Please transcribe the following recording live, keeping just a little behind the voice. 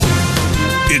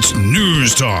It's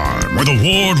news time with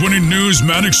award-winning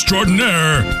newsman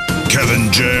extraordinaire,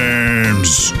 Kevin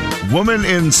James. Woman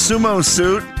in sumo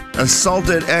suit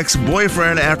assaulted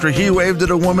ex-boyfriend after he waved at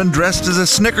a woman dressed as a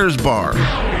Snickers bar.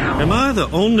 Am I the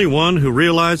only one who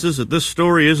realizes that this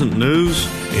story isn't news?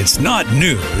 It's not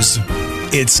news.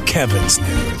 It's Kevin's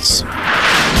news.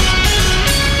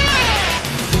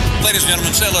 Ladies and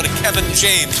gentlemen, say hello to Kevin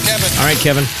James. Kevin. All right,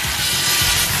 Kevin.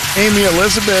 Amy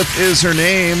Elizabeth is her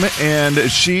name, and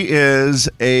she is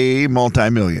a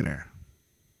multimillionaire.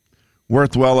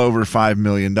 Worth well over $5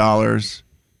 million.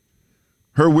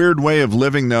 Her weird way of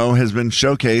living, though, has been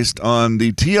showcased on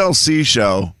the TLC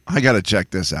show. I got to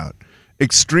check this out.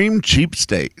 Extreme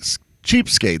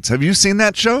Cheapskates. Have you seen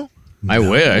that show? I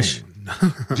wish.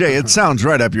 Jay, it sounds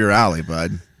right up your alley,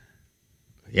 bud.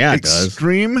 Yeah, it does.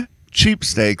 Extreme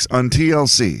Cheapskates on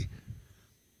TLC.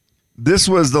 This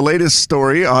was the latest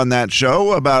story on that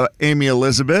show about Amy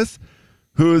Elizabeth,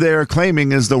 who they are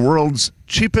claiming is the world's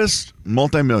cheapest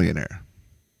multimillionaire.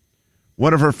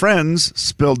 One of her friends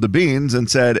spilled the beans and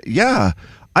said, yeah,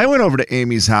 I went over to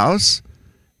Amy's house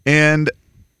and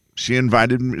she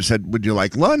invited me, said, would you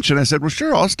like lunch? And I said, well,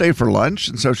 sure, I'll stay for lunch.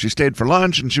 And so she stayed for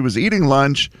lunch and she was eating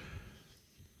lunch,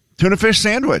 tuna fish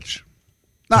sandwich.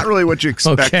 Not really what you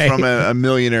expect from a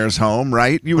millionaire's home,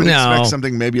 right? You would expect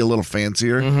something maybe a little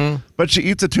fancier. Mm-hmm. But she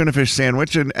eats a tuna fish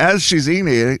sandwich, and as she's eating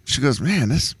it, she goes, man,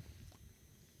 this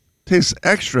tastes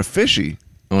extra fishy.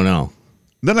 Oh, no.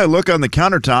 Then I look on the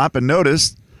countertop and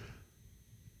notice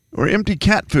there were empty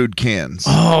cat food cans.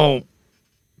 Oh.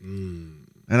 And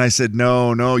I said,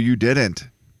 no, you didn't.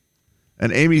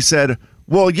 And Amy said,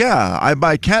 well, yeah, I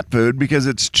buy cat food because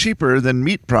it's cheaper than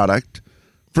meat product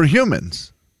for humans.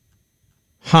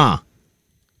 Huh.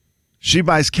 She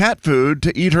buys cat food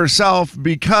to eat herself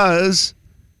because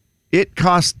it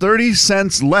costs 30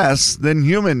 cents less than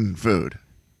human food.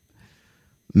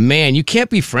 Man, you can't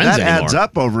be friends anymore. That adds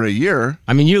up over a year.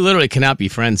 I mean, you literally cannot be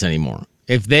friends anymore.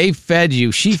 If they fed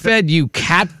you, she fed you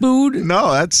cat food?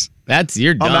 No,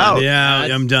 you're done. I'm out. Yeah,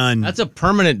 I'm done. That's a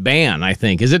permanent ban, I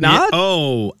think. Is it not? Yeah,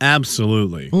 oh,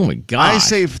 absolutely. Oh my God. I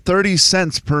save 30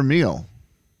 cents per meal.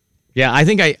 Yeah, I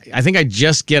think I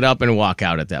just get up and walk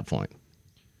out at that point.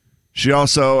 She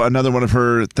also, another one of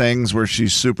her things where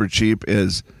she's super cheap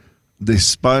is the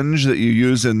sponge that you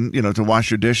use to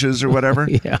wash your dishes or whatever.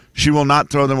 Yeah. She will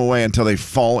not throw them away until they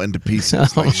fall into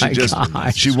pieces. Oh my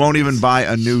gosh. She won't even buy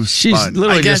a new sponge. She's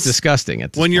literally just disgusting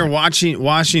at this When point. you're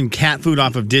washing cat food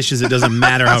off of dishes, it doesn't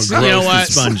matter how gross the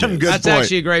sponge is. That's point.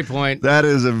 actually a great point. That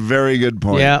is a very good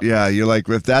point. Yeah. Yeah, you're like,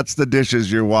 if that's the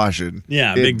dishes you're washing,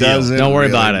 yeah, it big deal. doesn't Don't worry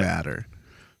really about it. matter.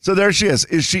 So there she is.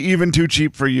 Is she even too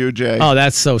cheap for you, Jay? Oh,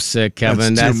 that's so sick,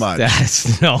 Kevin. That's too much.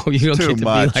 No, you don't Too get to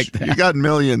much. be like that. You got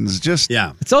millions.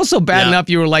 Yeah. It's also bad enough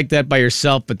you were like that by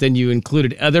yourself, but then you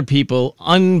included other people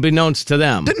unbeknownst to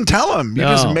them. Didn't tell him. You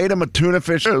just made him a tuna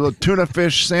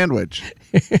fish sandwich.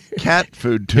 Cat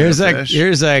food tuna fish.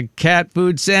 Here's a cat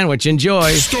food sandwich.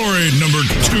 Enjoy. Story number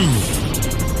 2.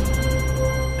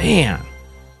 Man.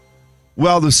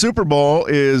 Well, the Super Bowl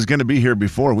is going to be here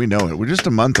before we know it. We're just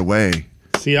a month away.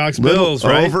 Seahawks Bills,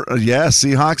 right?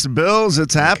 Seahawks Bills.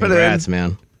 It's happening. Congrats,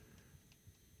 man.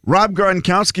 Rob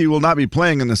Gronkowski will not be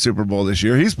playing in the Super Bowl this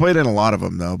year. He's played in a lot of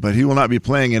them, though, but he will not be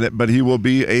playing in it. But he will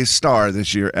be a star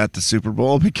this year at the Super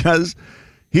Bowl because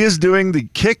he is doing the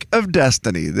Kick of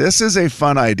Destiny. This is a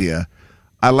fun idea.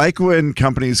 I like when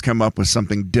companies come up with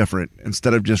something different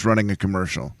instead of just running a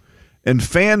commercial. And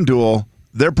FanDuel,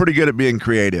 they're pretty good at being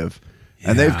creative.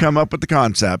 And they've come up with the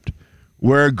concept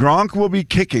where Gronk will be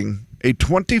kicking a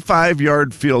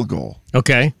 25-yard field goal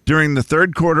during the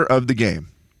third quarter of the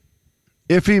game.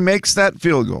 If he makes that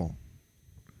field goal,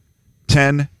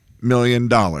 $10 million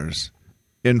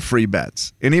in free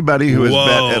bets. Anybody who has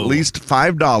bet at least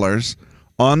 $5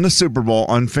 on the Super Bowl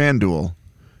on FanDuel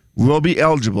will be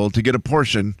eligible to get a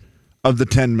portion of the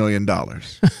 $10 million.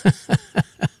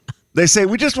 They say,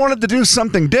 we just wanted to do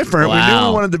something different. Wow. We knew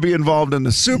we wanted to be involved in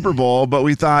the Super Bowl, but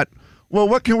we thought, well,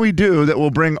 what can we do that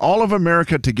will bring all of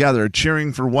America together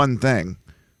cheering for one thing?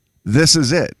 This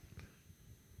is it.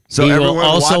 So everyone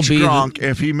watch Gronk.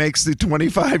 If he makes the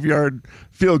 25-yard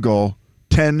field goal,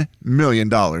 $10 million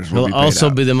will be paid He'll also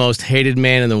out. be the most hated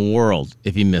man in the world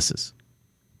if he misses.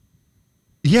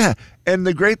 Yeah, and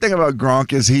the great thing about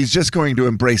Gronk is he's just going to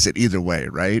embrace it either way,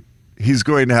 right? He's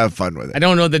going to have fun with it. I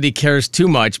don't know that he cares too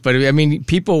much, but I mean,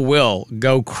 people will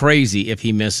go crazy if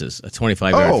he misses a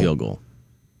 25-yard field goal.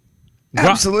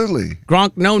 Absolutely.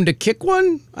 Gronk known to kick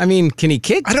one? I mean, can he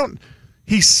kick?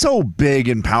 He's so big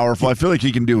and powerful. I feel like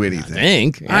he can do anything. I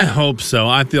think. I hope so.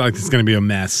 I feel like it's going to be a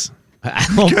mess.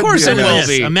 Of course it will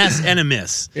be. A mess and a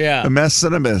miss. Yeah. A mess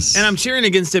and a miss. And I'm cheering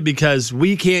against it because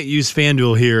we can't use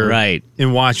FanDuel here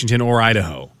in Washington or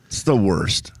Idaho. It's the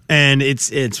worst. And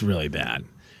it's really bad.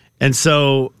 And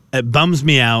so it bums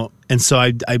me out. And so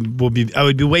I would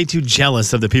be way too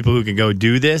jealous of the people who can go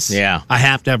do this. Yeah. I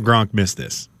have to have Gronk miss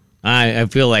this. I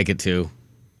feel like it too.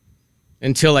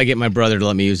 Until I get my brother to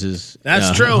let me use his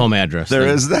home address. There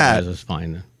is that. That's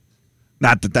fine.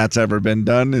 Not that that's ever been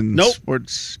done in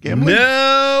sports gambling.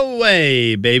 No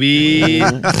way, baby. So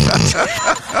guilty.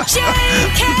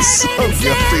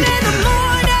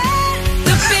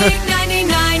 The big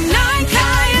 99.9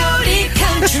 Coyote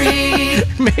Country.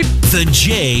 The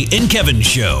Jay and Kevin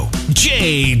Show.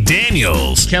 Jay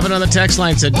Daniels. Kevin on the text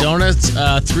line said donuts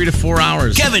 3 to 4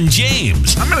 hours. Kevin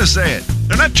James. I'm going to say it.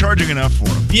 They're not charging enough for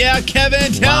them. Yeah,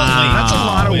 Kevin, tell me. That's a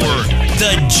lot of work.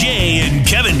 The Jay and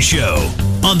Kevin Show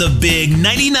on the big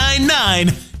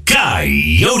 99.9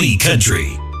 Coyote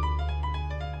Country.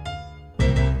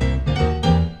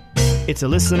 It's a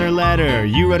listener letter.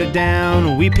 You wrote it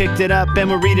down. We picked it up and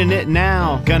we're reading it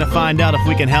now. Gonna find out if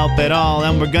we can help at all.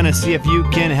 And we're gonna see if you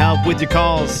can help with your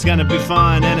calls. It's gonna be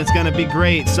fun and it's gonna be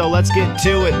great. So let's get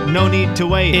to it. No need to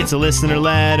wait. It's a listener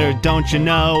letter, don't you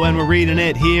know? And we're reading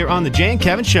it here on the Jay and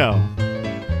Kevin Show.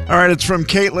 All right, it's from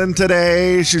Caitlin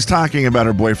today. She's talking about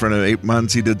her boyfriend of 8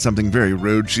 months. He did something very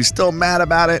rude. She's still mad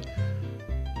about it.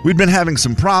 We'd been having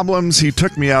some problems. He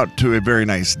took me out to a very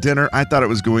nice dinner. I thought it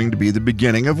was going to be the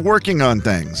beginning of working on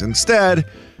things. Instead,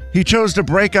 he chose to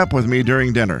break up with me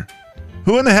during dinner.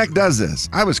 Who in the heck does this?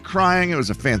 I was crying. It was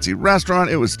a fancy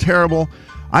restaurant. It was terrible.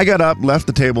 I got up, left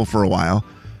the table for a while,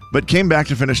 but came back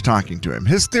to finish talking to him.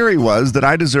 His theory was that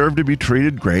I deserve to be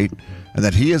treated great and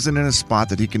that he isn't in a spot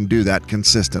that he can do that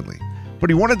consistently. But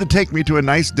he wanted to take me to a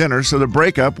nice dinner so the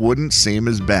breakup wouldn't seem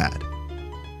as bad.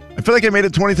 I feel like I made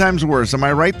it 20 times worse. Am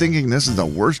I right thinking this is the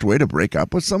worst way to break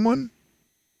up with someone?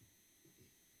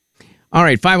 All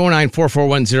right,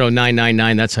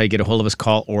 509-441-0999. That's how you get a hold of us.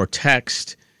 Call or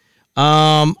text.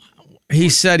 He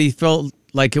said he felt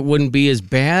like it wouldn't be as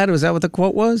bad. Was that what the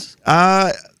quote was?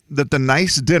 That the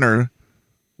nice dinner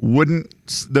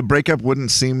the breakup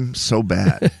wouldn't seem so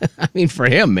bad. I mean, for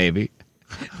him, maybe.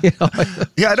 Yeah,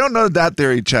 I don't know that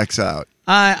theory checks out.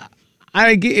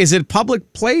 Is it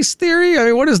public place theory?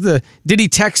 I mean, did he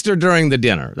text her during the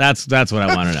dinner? That's what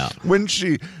I want to know. When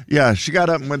she got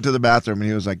up and went to the bathroom and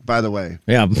he was like, by the way,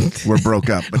 we're broke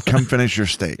up, but come finish your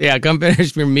steak. Yeah, come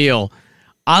finish your meal.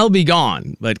 I'll be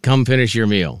gone, but come finish your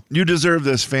meal. You deserve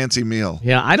this fancy meal.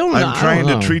 Yeah, I don't know. I'm trying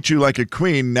to treat you like a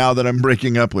queen now that I'm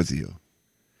breaking up with you.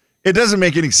 It doesn't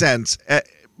make any sense. I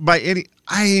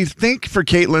think for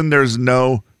Caitlin, there's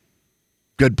no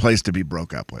good place to be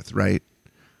broke up with, right?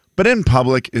 But in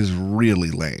public is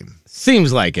really lame.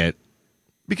 Seems like it.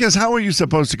 Because how are you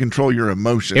supposed to control your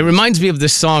emotions? It reminds me of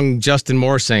this song Justin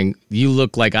Moore sang, "You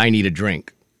Look Like I Need a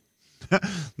Drink." You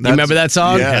remember that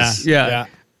song? Yes. Yeah,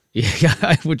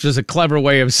 which was a clever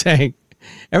way of saying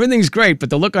everything's great, but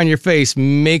the look on your face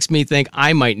makes me think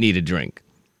I might need a drink.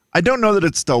 I don't know that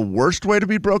it's the worst way to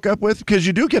be broke up with because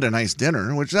you do get a nice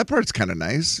dinner, which that part's kind of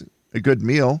nice, a good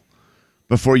meal.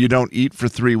 Before you don't eat for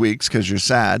 3 weeks because you're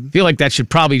sad. I feel like that should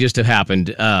probably just have happened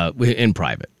in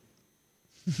private.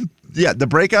 Yeah, the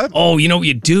breakup? Oh, you know what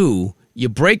you do? You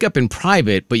break up in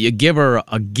private, but you give her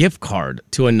a gift card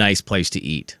to a nice place to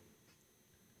eat.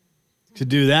 To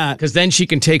do that. Because then she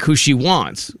can take who she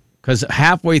wants. Because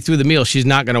halfway through the meal, she's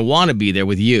not going to want to be there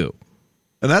with you.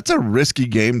 And that's a risky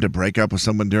game to break up with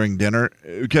someone during dinner.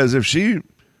 Because if she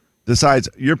decides,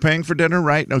 you're paying for dinner,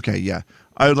 right? Okay, yeah.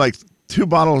 I would like 2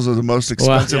 bottles of the most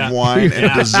expensive wine and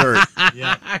a dessert.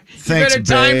 Yeah. Thanks, you better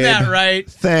time babe. that right.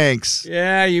 Thanks.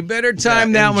 Yeah, you better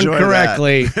time that one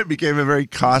correctly. It became a very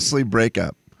costly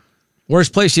breakup.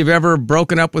 Worst place you've ever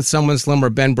broken up with someone, Slim, or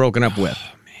been broken up with?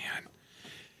 Oh, man.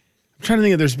 I'm trying to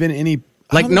think if there's been any...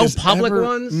 Like no public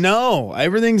ones? No.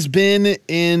 Everything's been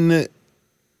in...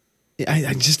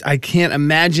 I can't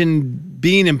imagine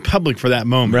being in public for that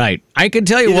moment. Right. I can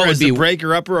tell you Either what would as be the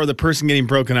breaker-upper or the person getting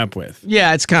broken up with.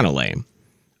 Yeah, it's kind of lame.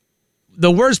 The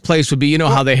worst place would be,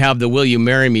 how they have the "Will you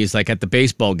marry me"s like at the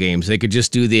baseball games. They could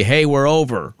just do the "Hey, we're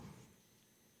over"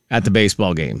 at the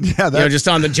baseball game. Yeah, just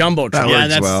on the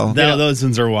jumbotron. Those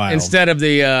ones are wild. Instead of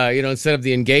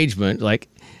the engagement, like,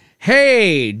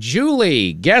 "Hey,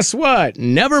 Julie, guess what?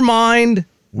 Never mind.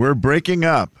 We're breaking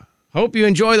up. Hope you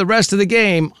enjoy the rest of the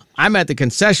game. I'm at the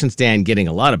concession stand getting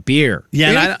a lot of beer." Yeah,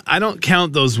 and I don't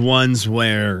count those ones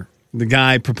where the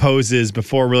guy proposes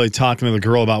before really talking to the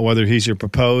girl about whether he should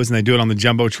propose, and they do it on the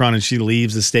Jumbotron, and she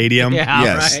leaves the stadium. Yeah,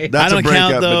 Yes, right. that's I don't a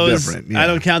breakup, count but those. different. I Yeah.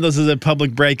 don't count those as a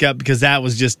public breakup because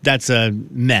that's a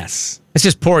mess. It's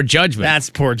just poor judgment. That's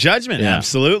poor judgment. Yeah.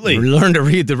 Absolutely. Learn to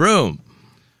read the room.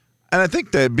 And I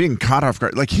think that being caught off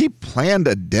guard, like he planned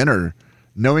a dinner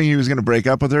knowing he was going to break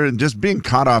up with her, and just being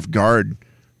caught off guard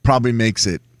probably makes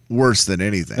it worse than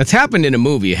anything. That's happened in a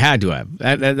movie. It had to have.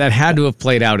 That had to have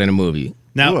played out in a movie.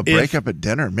 Now, Ooh, a if- breakup at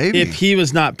dinner, maybe. If he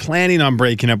was not planning on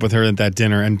breaking up with her at that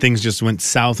dinner and things just went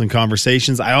south in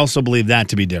conversations, I also believe that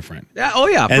to be different. Yeah, oh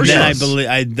yeah, for And then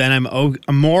sure.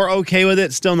 I'm more okay with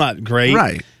it. Still not great,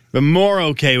 Right. But more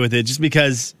okay with it just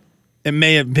because it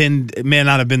may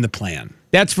not have been the plan.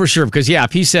 That's for sure. Because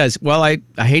if he says, "Well, I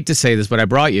hate to say this, but I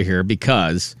brought you here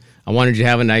because I wanted you to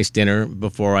have a nice dinner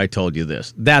before I told you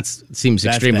this," seems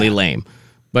That's extremely bad. lame.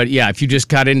 But if you just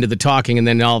got into the talking and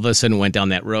then all of a sudden went down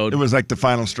that road, it was like the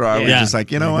final straw. It was Yeah. just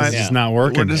like, you know what? This is not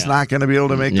working. We're just not going to be able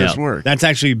to make this Yeah. work. That's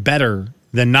actually better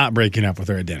than not breaking up with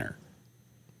her at dinner.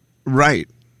 Right.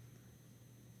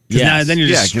 'Cause Yes. now then you're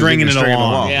just Yeah, 'cause then stringing you're it stringing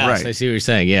along. along. yes, right. I see what you're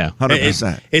saying. Yeah,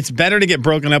 100%. It's better to get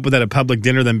broken up with at a public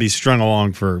dinner than be strung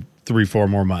along for 3-4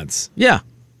 more months. yeah.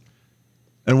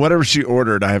 And whatever she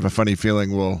ordered, I have a funny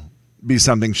feeling will be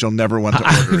something she'll never want to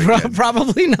order again.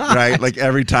 Probably not. Right? Like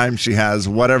every time she has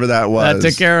whatever that was. That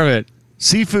took care of it.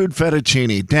 Seafood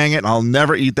fettuccine. Dang it. I'll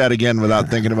never eat that again without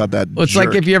thinking about that. Well, it's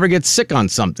like if you ever get sick on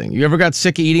something. You ever got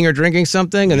sick of eating or drinking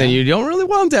something, and then you don't really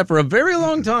want that for a very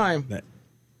long time.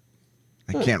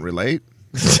 I can't relate.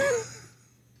 Jay,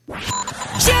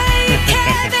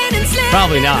 Kevin, and Slim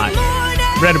Probably in the not.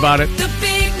 morning. Read about it. The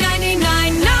big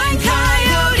 99.9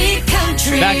 Coyote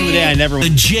Country. Back in the day, I never. The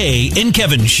Jay and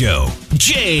Kevin Show.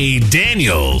 Jay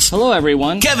Daniels. Hello,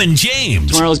 everyone. Kevin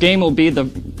James. Tomorrow's game will be the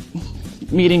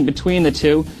meeting between the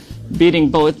two, beating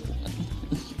both.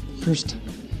 First.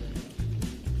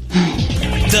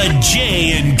 The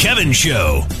Jay and Kevin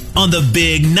Show on the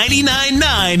big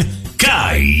 99.9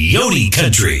 Coyote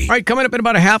Country. All right, coming up in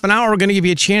about a half an hour, we're going to give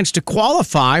you a chance to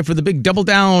qualify for the big Double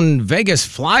Down Vegas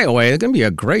flyaway. It's going to be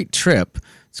a great trip.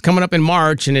 It's coming up in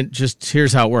March, and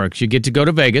here's how it works. You get to go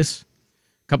to Vegas,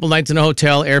 a couple nights in a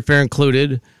hotel, airfare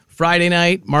included. Friday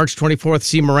night, March 24th,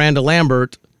 see Miranda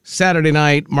Lambert. Saturday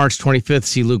night, March 25th,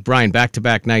 see Luke Bryan.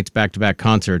 Back-to-back nights, back-to-back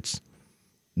concerts.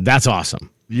 That's awesome.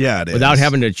 Yeah, it is. Without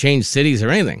having to change cities or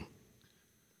anything.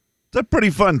 It's a pretty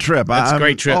fun trip. That's a I'm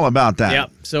great trip. all about that.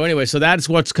 Yep. So anyway, that's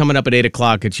what's coming up at 8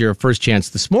 o'clock. It's your first chance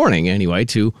this morning, anyway,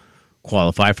 to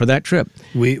qualify for that trip.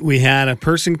 We had a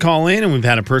person call in and we've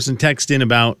had a person text in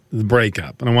about the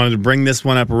breakup. And I wanted to bring this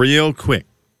one up real quick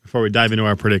before we dive into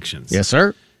our predictions. Yes,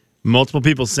 sir. Multiple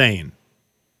people saying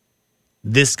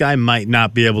this guy might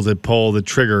not be able to pull the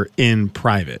trigger in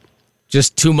private.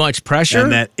 Just too much pressure?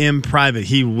 And that in private,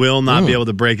 he will not be able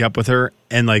to break up with her.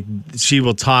 And like she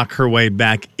will talk her way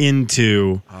back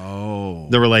into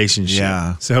the relationship.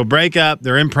 Yeah. So he'll break up.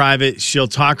 They're in private. She'll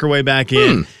talk her way back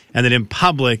in. And then in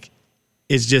public,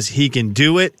 it's just he can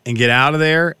do it and get out of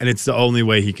there. And it's the only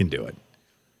way he can do it.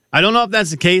 I don't know if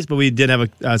that's the case, but we did have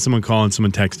someone call and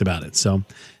someone text about it. So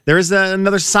there is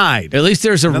another side. At least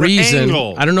there's a Another reason.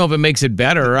 angle. I don't know if it makes it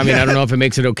better. I mean, I don't know if it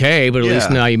makes it okay, but at least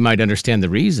Yeah. now you might understand the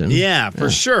reason. Yeah, for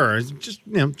sure. It's just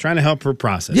trying to help her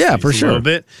process. Yeah, things for a sure. little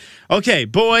bit. Okay,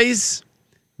 boys.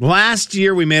 Last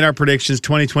year we made our predictions.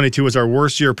 2022 was our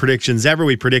worst year of predictions ever.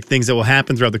 We predict things that will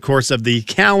happen throughout the course of the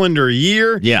calendar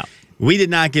year. Yeah. We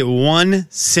did not get one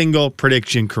single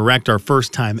prediction correct our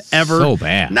first time ever. So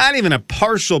bad. Not even a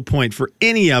partial point for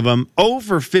any of them.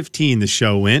 Over 15 the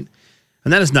show went.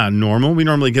 And that is not normal. We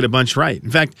normally get a bunch right. In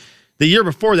fact, the year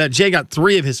before that, Jay got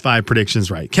 3 of his 5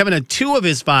 predictions right. Kevin had 2 of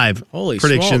his 5 Holy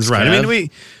predictions smokes, right. I Kev. mean,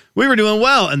 we were doing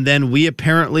well. And then we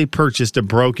apparently purchased a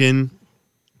broken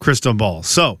crystal ball.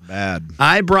 So Bad.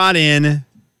 I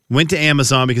went to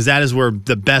Amazon because that is where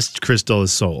the best crystal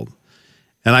is sold.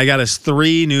 And I got us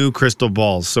 3 new crystal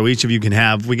balls. So each of you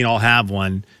we can all have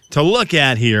one to look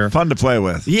at here. Fun to play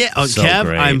with. Yeah, So Kev,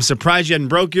 great. I'm surprised you hadn't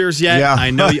broke yours yet. Yeah, I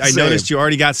same. noticed you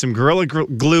already got some Gorilla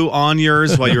Glue on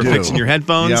yours while you were Do. fixing your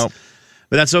headphones. Yep.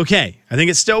 But that's okay. I think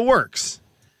it still works.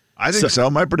 I think so.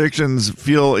 My predictions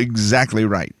feel exactly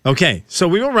right. Okay, so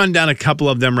we will run down a couple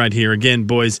of them right here. Again,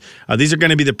 boys, these are going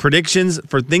to be the predictions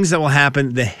for things that will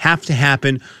happen that have to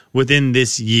happen within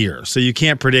this year. So you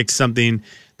can't predict something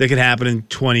that could happen in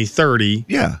 2030.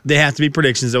 Yeah. They have to be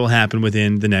predictions that will happen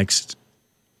within the next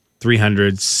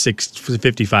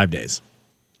 355 days.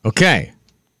 Okay.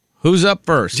 Who's up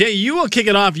first? Jay, you will kick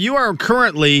it off. You are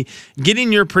currently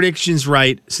getting your predictions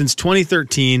right since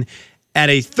 2013 at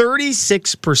a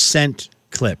 36%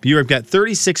 clip. You have got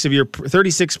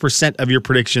 36% of your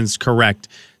predictions correct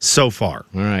so far.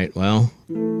 All right. Well,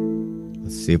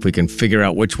 let's see if we can figure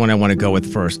out which one I want to go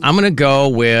with first. I'm going to go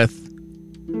with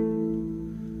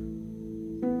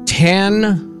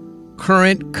 10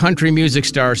 current country music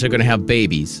stars are going to have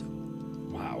babies.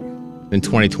 Wow. In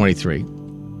 2023.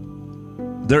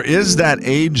 There is that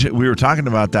age, we were talking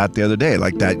about that the other day,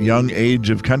 like that young age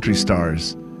of country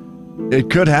stars. It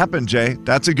could happen, Jay.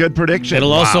 That's a good prediction.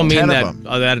 It'll also mean 10 that of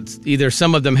them. that it's either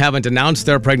some of them haven't announced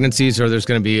their pregnancies, or there's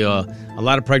going to be a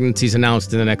lot of pregnancies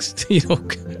announced in the next,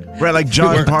 Right, like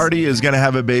John Party is going to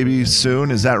have a baby soon.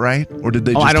 Is that right? Or did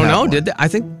they just I don't have know. one? Did they? I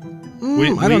think,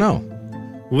 I don't know.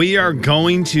 We are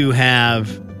going to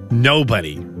have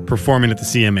nobody performing at the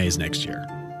CMAs next year.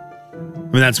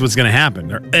 I mean, that's what's going to happen.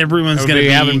 Everyone's going to be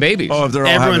having babies. Oh, if they're all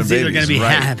everyone's having either going babies, to be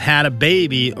right. have had a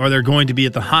baby, or they're going to be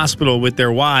at the hospital with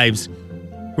their wives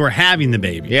who are having the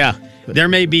baby. Yeah. There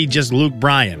may be just Luke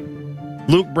Bryan.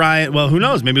 Well, who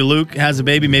knows? Maybe Luke has a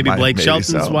baby. Maybe Blake maybe Shelton's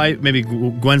so. wife. Maybe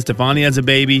Gwen Stefani has a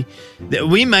baby.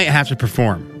 We might have to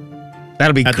perform.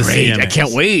 That'll be At the great. I CMAs.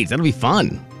 can't wait. That'll be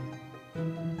fun.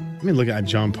 Let me look at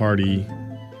John Party.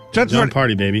 John John Party.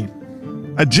 Party, baby.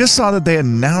 I just saw that they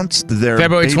announced their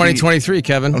February baby. 2023,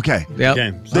 Kevin. Okay. Yep.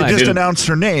 Okay. They I just didn't- announced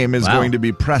her name is Wow. going to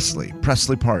be Presley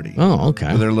Party. Oh,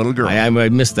 okay. For their little girl. I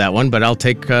missed that one, but I'll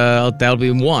take, that'll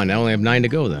be one. I only have 9 to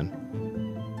go then.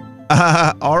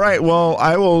 All right. Well,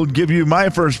 I will give you my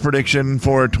first prediction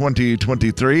for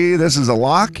 2023. This is a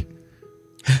lock.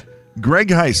 Greg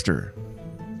Heister,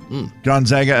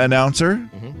 Gonzaga announcer,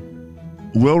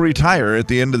 will retire at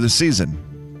the end of the season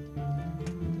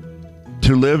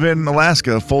to live in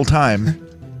Alaska full time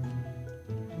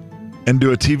and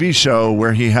do a TV show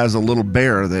where he has a little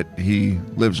bear that he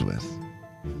lives with.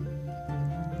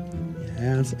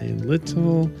 Has a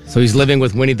little. So he's living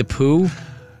with Winnie the Pooh?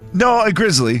 No, a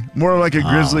grizzly. More like a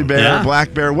grizzly bear, yeah.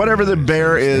 black bear, whatever the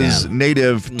bear is Yeah.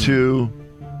 native to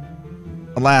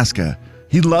Alaska.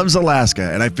 He loves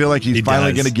Alaska, and I feel like he's He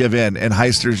finally does. going to give in, and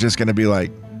Heister's just going to be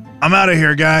like, I'm out of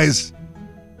here, guys.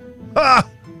 Ah!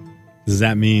 Does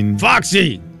that mean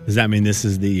Foxy! Does that mean this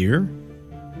is the year?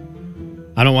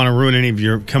 I don't want to ruin any of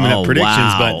your coming up predictions,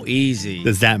 wow. but Easy.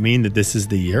 does that mean that this is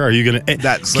the year? Are you going to?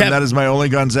 That is my only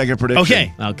Gonzaga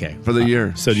prediction Okay. for the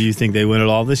year. So do you think they win it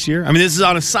all this year? I mean, this is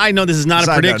on a side note. This is not a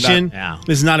Side note, prediction. Yeah.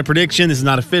 This is not a prediction. This is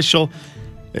not official.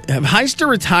 If Heister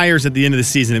retires at the end of the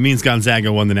season, it means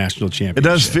Gonzaga won the national It championship.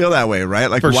 does feel that way, right?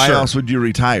 Like, For why sure. else would you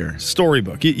retire?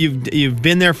 Storybook. You've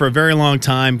been there for a very long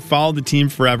time, followed the team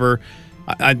forever.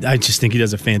 I just think he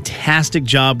does a fantastic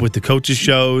job with the coaches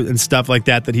show and stuff like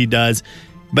that he does.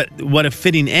 But what a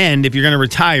fitting end if you're going to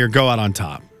retire, go out on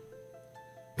top.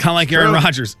 Kind of like Aaron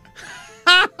Rodgers.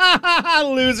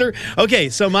 Loser. Okay,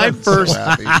 so my first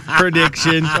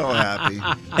prediction. So happy.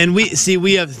 And we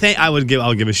have.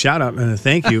 I'll give a shout out and a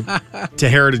thank you to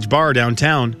Heritage Bar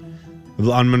downtown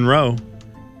on Monroe.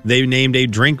 They named a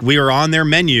drink. We are on their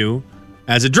menu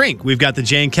as a drink. We've got the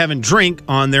Jay and Kevin drink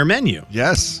on their menu.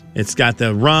 Yes. It's got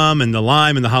the rum and the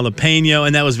lime and the jalapeno,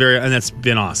 and that's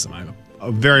been awesome. I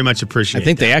very much appreciate. I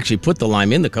think that. they actually put the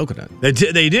lime in the coconut.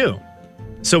 They do.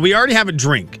 So we already have a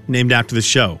drink named after the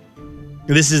show.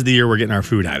 This is the year we're getting our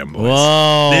food item, boys.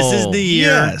 Whoa. This is the year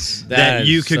Yes. that That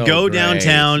you is could so go great.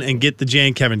 downtown and get the Jay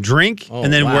and Kevin drink, Oh,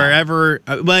 and then wow. wherever,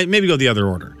 well, maybe go the other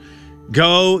order.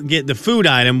 Go get the food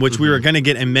item, which we were going to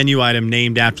get a menu item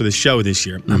named after the show this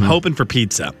year. I'm hoping for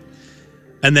pizza.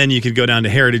 And then you could go down to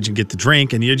Heritage and get the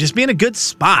drink, and you're just be in a good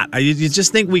spot. You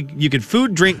just think you could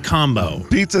food drink combo.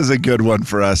 Pizza's a good one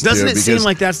for us, Doesn't too. it seem because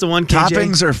like that's the one, KJ?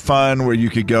 toppings are fun where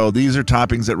you could go, these are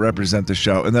toppings that represent the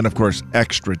show. And then, of course,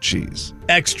 extra cheese.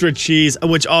 Extra cheese,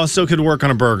 which also could work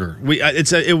on a burger.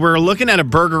 We're looking at a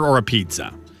burger or a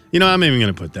pizza. You know, I'm even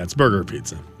going to put that. It's burger or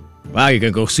pizza. Wow, you're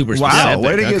going to go super Wow, specific.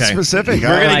 way to get Okay. specific. We're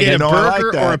going to like get it. a No, I like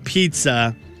burger that. or a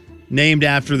pizza named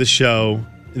after the show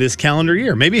this calendar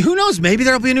year. Maybe, who knows? Maybe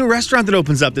there'll be a new restaurant that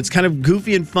opens up that's kind of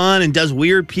goofy and fun and does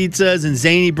weird pizzas and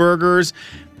zany burgers,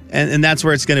 and that's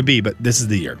where it's going to be. But this is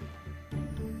the year.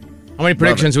 How many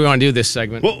predictions do we want to do this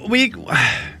segment? Well,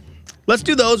 let's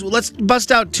do those. Let's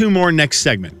bust out two more next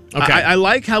segment. Okay. I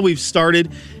like how we've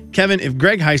started. Kevin, if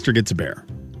Greg Heister gets a bear,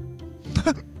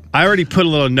 I already put a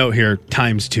little note here,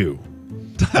 ×2.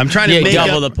 I'm trying to Yeah, make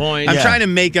double up, the point. I'm Yeah. trying to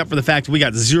make up for the fact we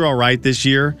got 0 right this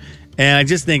year, and I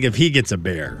just think if he gets a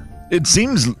bear, It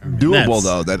seems doable,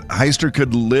 though, that Heister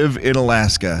could live in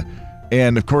Alaska.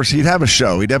 And, of course, he'd have a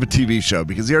show. He'd have a TV show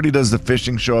because he already does the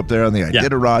fishing show up there on the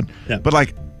Iditarod. Yeah. But,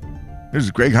 like,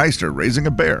 there's Greg Heister raising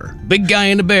a bear. Big guy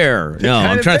and a bear. No, guy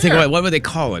I'm and trying a to think bear. about what would they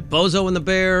call it? Bozo and the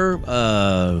bear?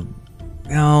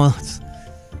 No,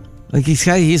 Like he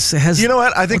has. You know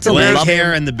what? I think the Leg Bears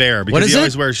hair and the bear because What is he it?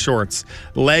 always wears shorts.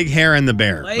 Leg hair and the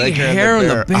bear. Leg hair and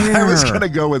the bear. I was going to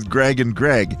go with Greg and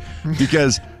Greg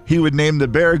because he would name the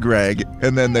bear Greg,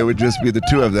 and then they would just be the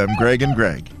two of them, Greg and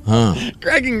Greg.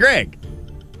 Greg and Greg.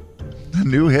 The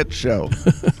new hit show.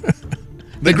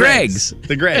 The Gregs.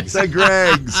 The Gregs. The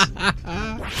Gregs.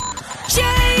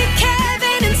 Jay,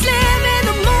 Kevin, and Slim in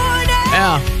the morning.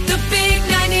 Yeah. The big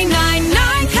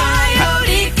 99.9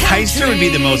 Coyote Country. Heister would be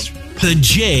the most. The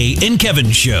Jay and Kevin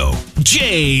Show.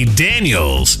 Jay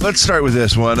Daniels. Let's start with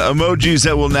this one. Emojis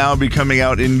that will now be coming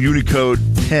out in Unicode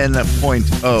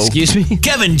 10.0. Excuse me?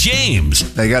 Kevin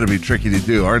James. They got to be tricky to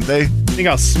do, aren't they? Think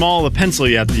how small the pencil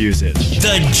you have to use is.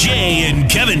 The Jay and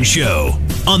Kevin Show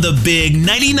on the big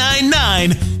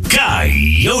 99.9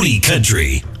 Coyote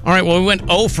Country. All right, well, we went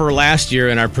 0 for last year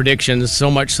in our predictions,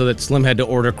 so much so that Slim had to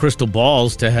order crystal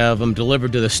balls to have them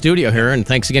delivered to the studio here. And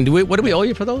thanks again. What do we owe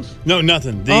you for those? No,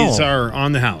 nothing. These are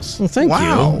on the house. Well, thank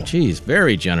Wow. you. Jeez,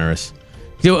 very generous.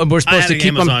 We're I supposed had to an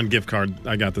keep them. Amazon gift card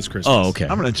I got this Christmas. Oh, okay.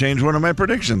 I'm going to change one of my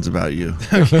predictions about you.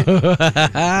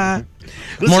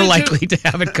 More likely to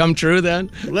have it come true then.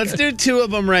 Let's do two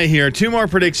of them right here. Two more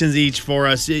predictions each for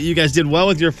us. You guys did well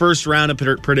with your first round of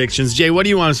predictions. Jay, what do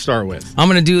you want to start with? I'm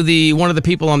going to do one of the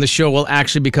people on the show will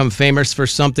actually become famous for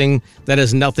something that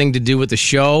has nothing to do with the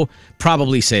show,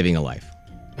 probably saving a life.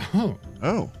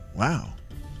 Oh, wow.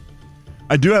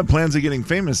 I do have plans of getting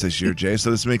famous this year, Jay,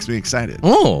 so this makes me excited.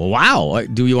 Oh, wow.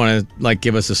 Do you want to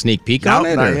give us a sneak peek on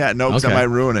it? Not yet. No, because I might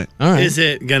ruin it. All right. Is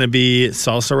it going to be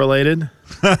salsa related?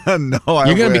 No, I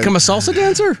You're going to wish. become a salsa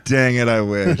dancer? Dang it, I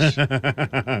wish.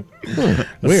 A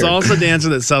Weird. salsa dancer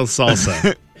that sells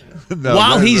salsa. No,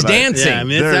 While there's he's an dancing. Yeah, I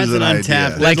mean, There's that's an an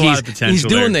untapped. idea. There's a lot He's of potential he's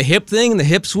doing there. the hip thing, the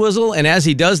hip swizzle, and as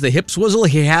he does the hip swizzle,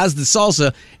 he has the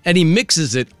salsa and he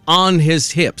mixes it on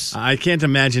his hips. I can't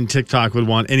imagine TikTok would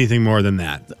want anything more than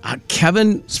that.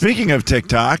 Kevin, Speaking of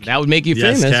TikTok, that would make you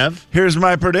Yes, famous. Kev? here's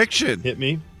my prediction. Hit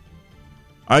me.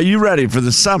 Are you ready for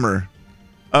the summer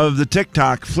of the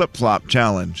TikTok flip-flop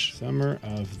challenge? Summer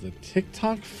of the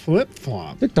TikTok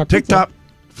flip-flop. TikTok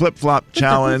flip-flop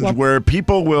challenge where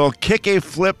people will kick a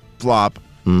flip-flop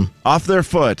off their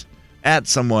foot at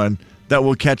someone that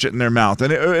will catch it in their mouth,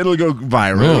 and it'll go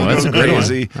viral. Oh, It'll that's go a great one.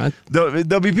 crazy. That-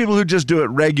 There'll be people who just do it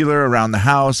regular around the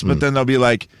house, but then they'll be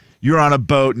like, you're on a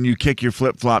boat and you kick your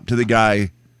flip-flop to the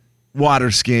guy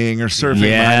water skiing or surfing behind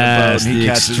the boat. Yes, And he the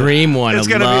catches it. extreme one. It's I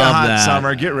going to be a love hot that.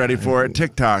 summer. Get ready for it.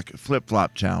 TikTok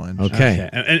flip-flop challenge. Okay.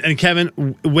 And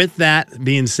Kevin, with that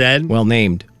being said, Well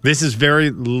named. this is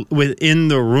very within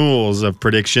the rules of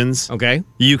predictions. Okay.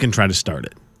 You can try to start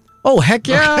it. Oh, heck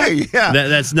yeah. Hey, yeah.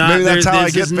 That's not. Maybe that's there- how I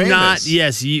this get is famous. not.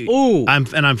 Yes, you. Ooh. I'm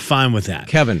fine with that.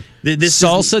 Kevin, This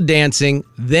salsa dancing,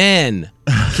 then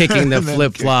kicking the Then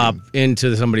flip-flop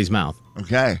into somebody's mouth.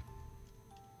 Okay.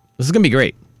 This is going to be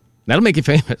great. That'll make you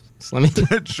famous. Let me.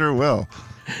 It sure will.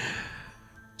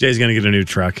 Jay's gonna get a new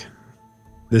truck.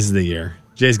 This is the year.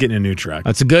 Jay's getting a new truck.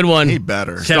 That's a good one. He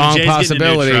better. Kevin, Strong Jay's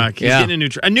possibility. Getting a new truck. He's Yeah. getting a new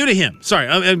truck. A new to him. Sorry.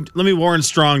 Let me Warren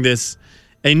Strong this.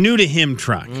 A new to him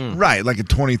truck. Right, like a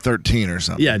 2013 or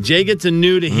something. Yeah, Jay gets a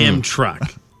new to him truck.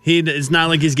 It's not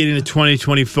like he's getting a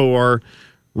 2024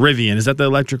 Rivian. Is that the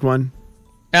electric one?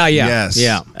 Yeah. Yes.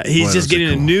 Yeah. He's Boy, just those are getting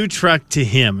a cool. new truck to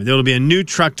him. There'll be a new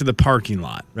truck to the parking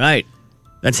lot. Right.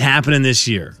 That's happening this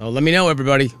year. So let me know,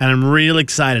 everybody. And I'm really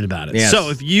excited about it. Yes.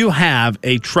 So if you have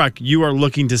a truck you are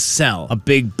looking to sell, A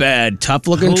big, bad,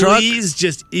 tough-looking truck. please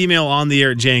just email on the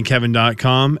air at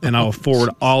jayandkevin.com and I will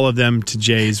forward all of them to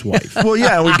Jay's wife. Well,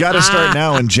 yeah, we got to start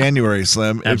now in January,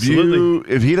 Slim.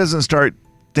 Absolutely. If he doesn't start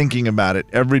thinking about it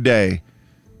every day,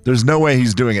 there's no way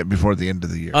he's doing it before the end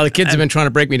of the year. Oh, the kids have been trying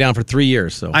to break me down for 3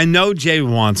 years. So I know Jay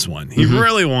wants one. He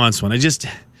really wants one.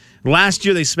 Last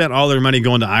year they spent all their money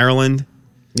going to Ireland.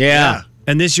 yeah.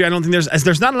 And this year I don't think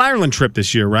there's not an Ireland trip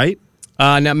this year, right?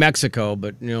 Not Mexico,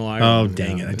 but Oh,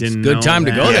 dang it. I didn't It's a good know time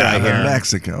to that. go there, yeah, I but hear.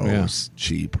 Mexico Yeah. is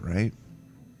cheap, right?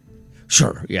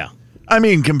 Sure, yeah. I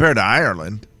mean, compared to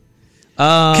Ireland.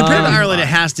 Compared to Ireland, it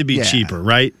has to be Yeah. cheaper,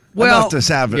 right? Enough to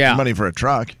have yeah. money for a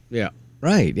truck. Yeah.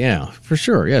 Right, yeah, for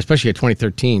sure. Yeah, especially at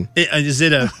 2013. Is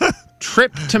it a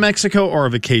trip to Mexico or a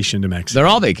vacation to Mexico? They're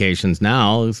all vacations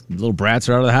now. These little brats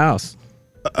are out of the house.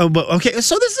 Oh, but okay.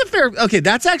 So this is a fair. Okay,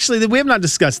 that's actually we have not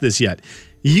discussed this yet.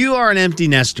 You are an empty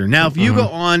nester. Now, if you go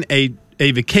on a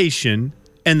vacation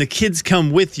and the kids come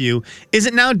with you, is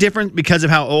it now different because of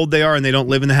how old they are and they don't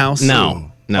live in the house?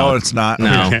 No. No, Oh, it's not?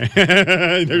 No.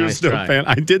 They're Nice still try. paying.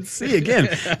 I did see, again,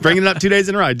 bringing it up 2 days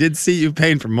in a row. I did see you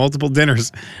paying for multiple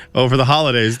dinners over the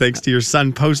holidays thanks to your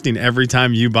son posting every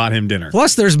time you bought him dinner.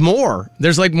 Plus, there's more.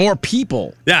 There's like more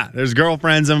people. Yeah, there's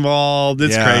girlfriends involved.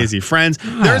 It's Yeah. crazy. Friends.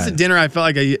 There was a dinner, I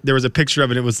felt like there was a picture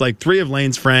of it. It was like 3 of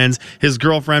Lane's friends, his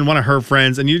girlfriend, one of her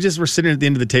friends, and you just were sitting at the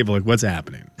end of the table like, what's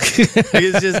happening? Like,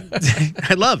 it's just,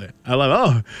 I love it. I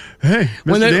love, hey,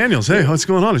 Mr. Daniels, hey, what's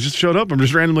going on? I just showed up. I'm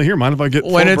just randomly here. Mind if I get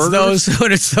When 4 it's burgers?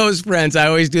 when it's those friends, I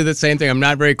always do the same thing. I'm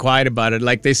not very quiet about it.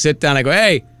 Like they sit down, I go,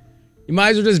 "Hey, you might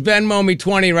as well just Venmo me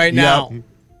 20 right now.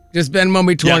 Just Venmo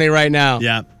me 20 right now."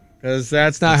 Yeah. Because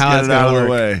that's not how Get it's it out gonna of the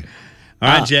work. way. All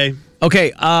right, Jay.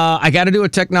 Okay, I got to do a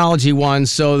technology one.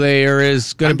 So there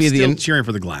is going to I'm be still cheering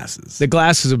for the glasses. the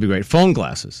glasses would be great. Phone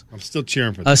glasses. I'm still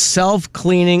cheering for A them.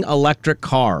 self-cleaning electric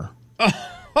car.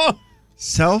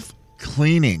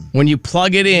 Self-cleaning. When you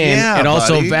plug it in, Yeah, it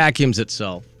also buddy. vacuums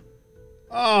itself.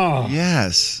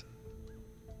 Yes.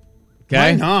 Okay.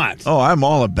 Why not? Oh, I'm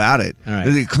all about it. All right.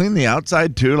 Does it clean the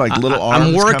outside too? Like little arms?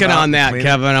 I'm working come out on and that, clean it?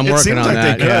 Kevin. I'm It working seems on like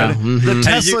that, They could. yeah. Mhm. The Hey,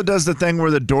 Tesla does the thing where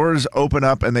the doors open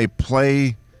up and they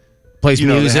play. Plays They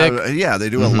music. have, they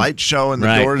do a light show and the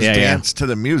Right, doors yeah, yeah. dance to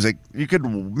the music. You could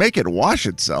make it wash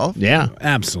itself. Yeah.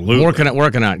 Absolutely. Working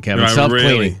on it, Kevin. I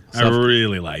Self-cleaning.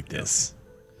 really like this.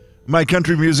 My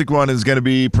country music one is going to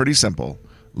be pretty simple.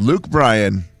 Luke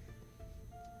Bryan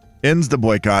ends the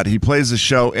boycott. He plays a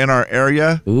show in our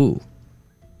area, Ooh.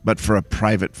 but for a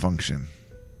private function.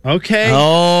 Okay.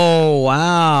 Oh,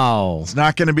 wow. It's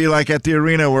not going to be like at the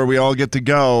arena where we all get to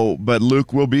go, but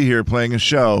Luke will be here playing a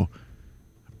show.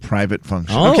 Private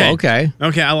function. Oh, okay.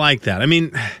 Okay, I like that. I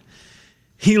mean,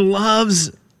 he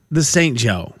loves the St.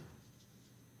 Joe.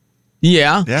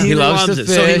 Yeah. Yeah. He loves the it.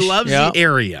 fish. So he loves Yeah. the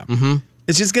area. Mm-hmm.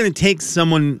 It's just going to take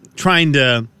someone trying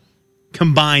to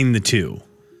combine the two.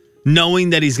 Knowing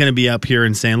that he's going to be up here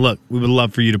and saying, look, we would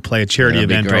love for you to play a charity That'd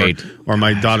be event great. or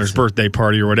my daughter's birthday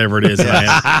party or whatever it is, and I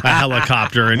have a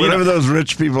helicopter. And, Whatever those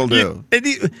rich people do.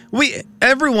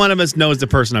 every one of us knows the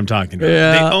person I'm talking about.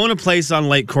 Yeah. They own a place on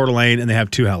Lake Coeur d'Alene and they have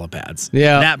 2 helipads.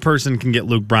 Yeah. That person can get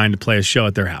Luke Bryan to play a show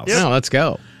at their house. No, let's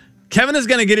go. Kevin is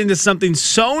going to get into something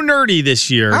so nerdy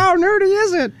this year. How nerdy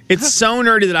is it? It's so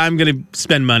nerdy that I'm going to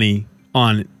spend money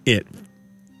on it.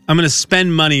 I'm going to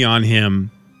spend money on him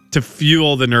to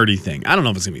fuel the nerdy thing. I don't know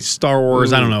if it's going to be Star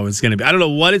Wars. I don't know what it's going to be. I don't know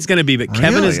what it's going to be, but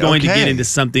Kevin is Really? going to get Okay. into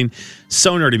something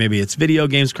so nerdy. Maybe it's video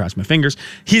games, cross my fingers.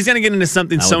 He's going to get into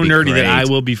something That so would be nerdy that I great.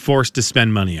 will be forced to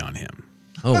spend money on him.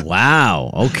 Oh, wow.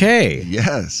 Okay.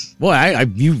 Yes. Boy,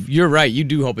 you're right. You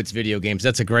do hope it's video games.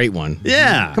 That's a great one.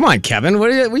 Yeah. Come on, Kevin.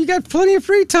 What you got plenty of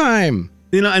free time.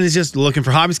 You know, and it's just looking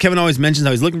for hobbies. Kevin always mentions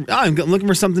how he's I'm looking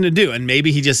for something to do, and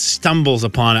maybe he just stumbles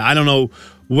upon it. I don't know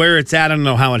where it's at. I don't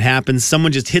know how it happens.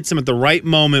 Someone just hits him at the right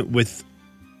moment with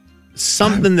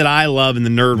something that I love in the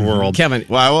nerd world. Kevin,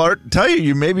 Well, I will tell you,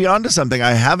 you may be onto something.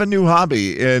 I have a new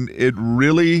hobby, and it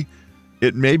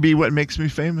may be what makes me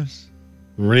famous.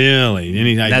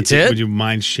 Really? That's it? Would you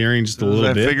mind sharing just a As little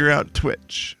I bit? figure out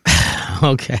Twitch.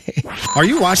 okay. Are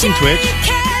you watching Twitch?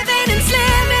 Kevin and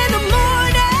Slim in the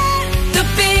morning. The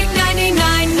big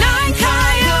 99.9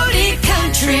 Coyote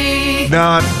Country.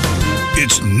 Not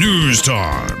It's news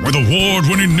time with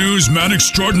award-winning newsman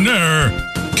extraordinaire,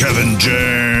 Kevin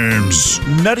James.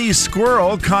 nutty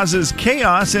squirrel causes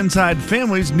chaos inside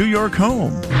family's New York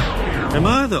home. Am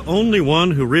I the only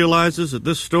one who realizes that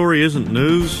this story isn't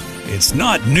news? It's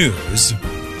not news,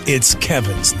 it's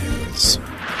Kevin's news.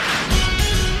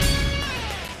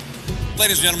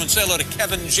 Ladies and gentlemen, say hello to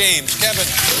Kevin James. Kevin.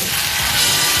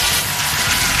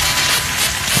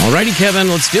 Alrighty, Kevin,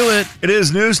 let's do it. It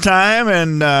is news time,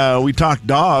 and we talk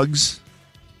dogs.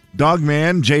 Dog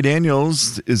man Jay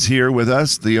Daniels is here with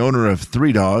us, the owner of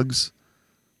 3 dogs.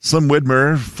 Slim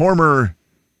Widmer, former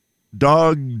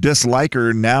dog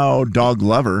disliker, now dog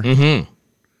lover,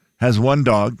 has 1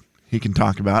 dog he can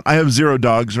talk about. I have 0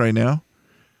 dogs right now.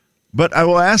 But I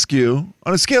will ask you,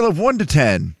 on a scale of 1 to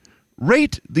 10,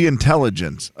 rate the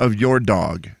intelligence of your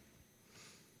dog.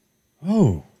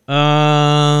 Oh.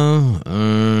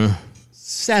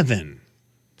 7.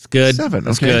 It's good. 7,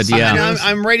 It's okay. good, yeah.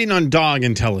 I'm rating on dog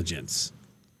intelligence.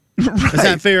 Is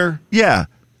that fair? Yeah.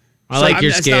 I like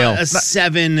your That's scale. not a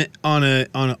 7 on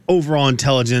an overall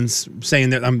intelligence, saying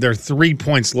that they're 3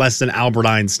 points less than Albert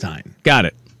Einstein. Got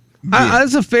it.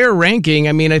 That's a fair ranking.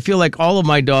 I mean, I feel like all of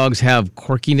my dogs have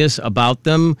quirkiness about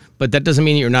them, but that doesn't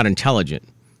mean you're not intelligent.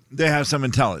 They have some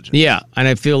intelligence. Yeah, and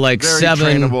I feel like Very 7.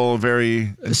 trainable,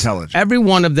 very intelligent. Every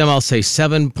one of them, I'll say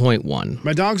 7.1.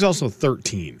 My dog's also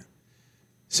 13,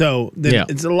 so Yeah.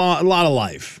 it's a lot of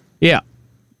life. Yeah,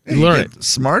 You learn get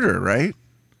smarter, right?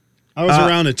 I was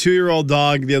around a 2-year-old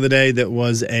dog the other day that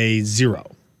was a 0.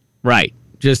 Right.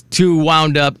 Just too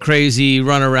wound up, crazy,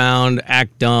 run around,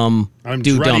 act dumb,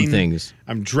 do dumb things.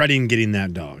 I'm dreading getting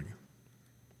that dog.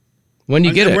 When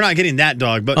you get it? We're not getting that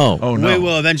dog, but Oh, no. we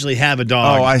will eventually have a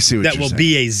dog Oh, I see what that you're will saying.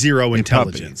 be a 0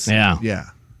 intelligence. Yeah. Yeah.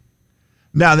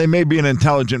 Now, they may be an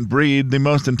intelligent breed. The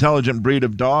most intelligent breed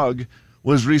of dog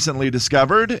was recently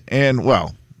discovered and,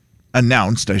 well,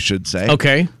 announced, I should say.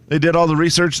 Okay. They did all the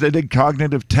research. They did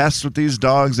cognitive tests with these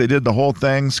dogs. They did the whole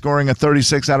thing, scoring a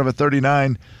 36 out of a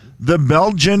 39. The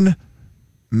Belgian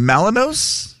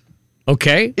Malinois.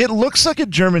 Okay. It looks like a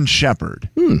German Shepherd,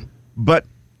 but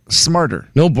smarter.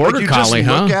 No border Like collie, you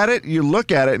huh? You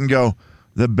look at it and go,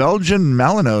 the Belgian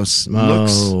Malinois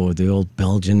looks Oh, the old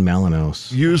Belgian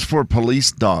Malinois. used for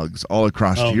police dogs all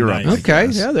across Oh, Europe. nice. I Okay,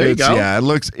 guess. yeah, there you go. Yeah, it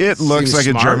looks Seems like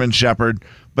smart. a German Shepherd,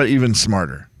 but even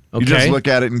smarter. You just Okay. look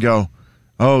at it and go,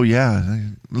 oh, yeah,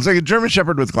 it looks like a German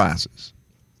Shepherd with glasses.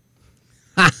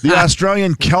 The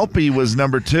Australian Kelpie was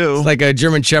number 2. It's like a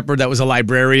German Shepherd that was a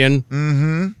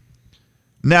librarian.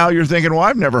 Now you're thinking, well,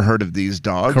 I've never heard of these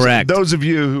dogs. Correct. Those of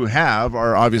you who have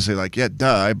are obviously like, yeah, duh,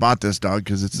 I bought this dog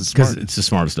because it's the Because smart. it's the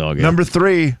smartest dog. Yeah. Number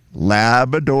 3,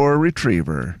 Labrador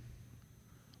Retriever.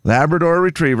 Labrador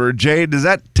Retriever. Jay, does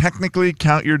that technically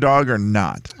count your dog or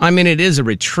not? I mean, it is a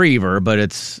retriever, but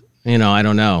it's, I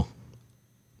don't know.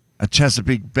 A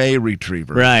Chesapeake Bay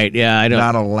Retriever. Right, yeah, I don't.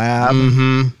 Not a lab.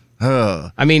 Mm-hmm.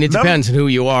 I mean, it depends on who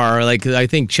you are. Like, I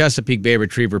think Chesapeake Bay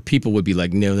Retriever, people would be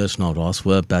like, no, that's not us.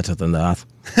 We're better than that.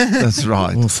 That's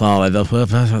right. I'm sorry, we're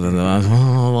better than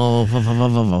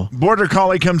that. Border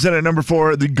Collie comes in at number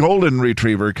 4. The Golden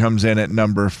Retriever comes in at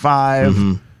number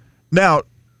 5. Now,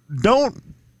 don't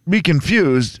be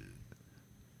confused.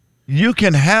 You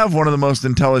can have one of the most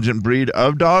intelligent breed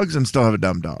of dogs and still have a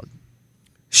dumb dog.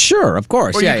 Sure, of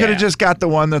course. Or yeah, you could have yeah. just got the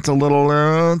one that's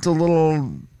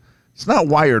it's not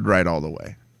wired right all the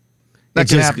way. That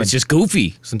can happen. It's just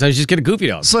goofy. Sometimes you just get a goofy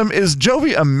dog. Slim, is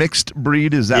Jovi a mixed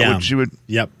breed? Is that Yeah. what you would?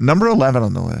 Yep. Number 11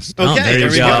 on the list. Oh, Okay, there there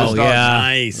you we go. go. Yeah.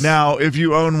 Nice. Now, if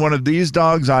you own one of these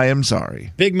dogs, I am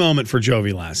sorry. Big moment for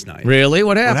Jovi last night. Really?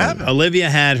 What happened? happened? Olivia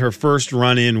had her first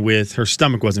run-in with her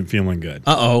stomach wasn't feeling good.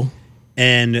 Uh-oh.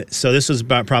 And so this was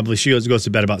about probably, she goes to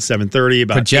bed about 7:30.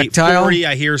 About Projectile? 8:40,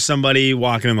 I hear somebody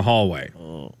walking in the hallway.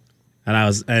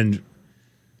 And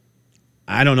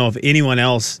I don't know if anyone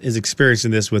else is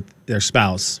experiencing this with their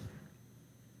spouse.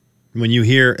 When you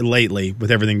hear lately,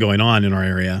 with everything going on in our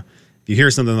area, if you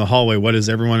hear something in the hallway, what does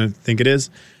everyone think it is?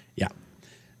 Yeah.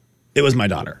 It was my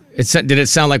daughter. Did it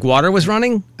sound like water was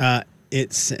running?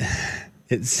 It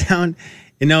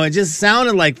just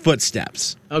sounded like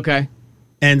footsteps. Okay.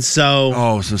 And so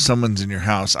Oh, so someone's in your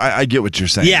house. I get what you're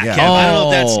saying. Yeah, Kevin, I don't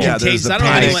know if that's Yeah, the there's case. the I don't know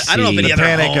if panic. anyone, I don't know if any The other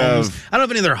panic homes. of- I don't know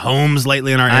if any other homes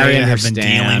lately in our I area have been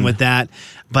understand. dealing with that.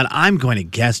 But I'm going to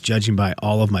guess, judging by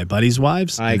all of my buddies'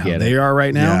 wives I and how get they it. are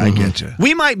right now, Yeah, I get you.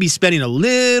 we might be spending a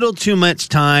little too much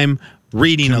time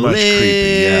reading Too a much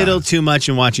creepy, yeah. little too much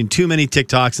and watching too many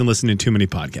TikToks and listening to too many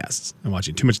podcasts and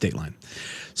watching too much Dateline.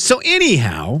 So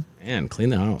anyhow, Man, clean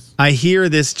the house. I hear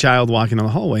this child walking down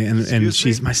the hallway, and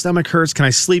she's, my stomach hurts. Can I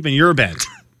sleep in your bed?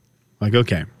 Like,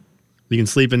 okay, you can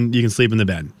sleep in the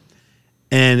bed.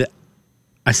 And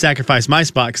I sacrificed my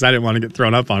spot because I didn't want to get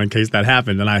thrown up on in case that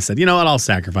happened. And I said, you know what? I'll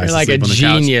sacrifice. You're and like a sleep on the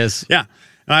couch. genius. Yeah.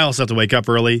 And I also have to wake up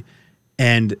early.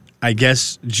 And I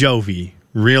guess Jovi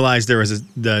realized there was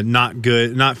the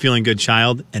not feeling good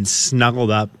child and snuggled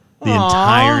up the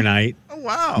entire night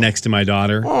Wow. next to my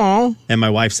daughter. Oh. And my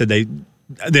wife said the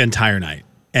entire night.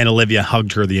 And Olivia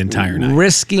hugged her the entire night.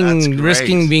 Risking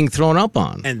great. being thrown up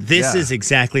on. And this Yeah. is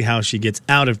exactly how she gets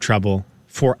out of trouble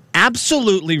for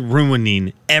absolutely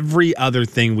ruining every other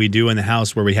thing we do in the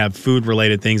house where we have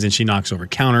food-related things, and she knocks over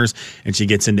counters, and she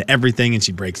gets into everything, and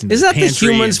she breaks into Is the that the pantry,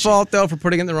 human's and fault, though, for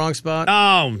putting it in the wrong spot?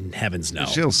 Oh, heavens no.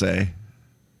 She'll say.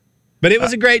 But it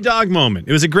was a great dog moment.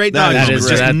 It was a great dog That moment. is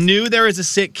Just great. knew there was a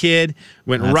sick kid,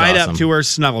 went That's right awesome. up to her,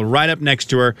 snuggled right up next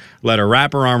to her, let her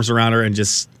wrap her arms around her, and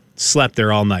just slept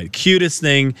there all night. Cutest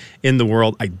thing in the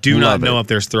world. I do not Love know it. if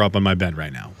there's throw up on my bed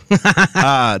right now.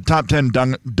 Top 10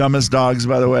 dumbest dogs,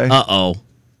 by the way. Uh-oh.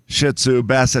 Shih Tzu,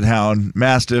 Basset Hound,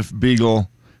 Mastiff,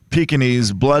 Beagle,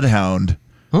 Pekingese, Bloodhound,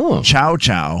 Oh. Chow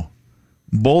Chow,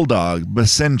 Bulldog,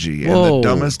 Basenji, and Whoa. the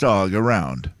dumbest dog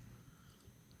around,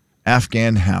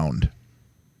 Afghan Hound.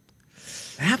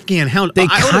 Afghan hound. They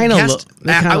I would've kinda guessed- look-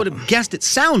 they kinda- I would have guessed it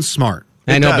sounds smart.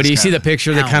 I know, does but you see kinda. the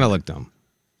picture, they Hound. kind of look dumb.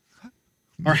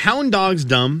 Are hound dogs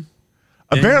dumb?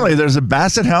 Apparently, there's a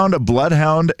Basset Hound, a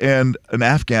Bloodhound, and an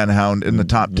Afghan Hound in the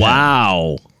top 10.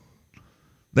 Wow.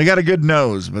 They got a good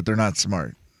nose, but they're not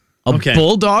smart. A Okay.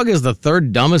 bulldog is the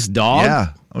third dumbest dog? Yeah,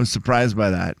 I was surprised by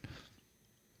that.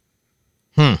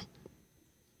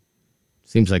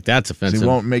 Seems like that's offensive. He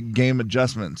won't make in-game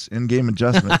adjustments. Didn't need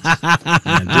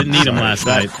him last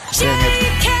night.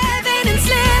 Jay, Kevin, and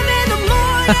Slim in the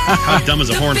morning. How dumb is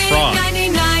a horned frog?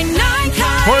 99.9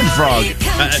 Horned frog.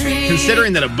 Country.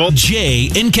 Considering that it both Jay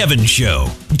and Kevin Show.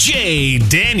 Jay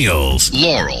Daniels.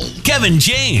 Laurel. Kevin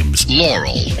James.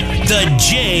 Laurel. The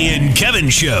Jay and Kevin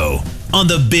Show on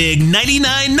the Big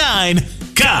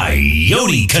 99.9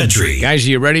 Coyote Country. Guys, are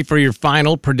you ready for your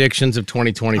final predictions of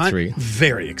 2023? I'm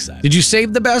very excited. Did you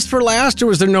save the best for last, or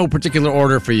was there no particular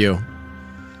order for you?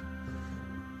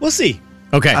 We'll see.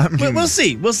 Okay. We'll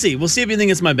see. We'll see. We'll see if you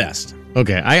think it's my best.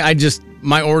 Okay. I just,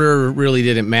 my order really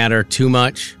didn't matter too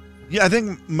much. Yeah, I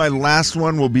think my last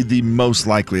one will be the most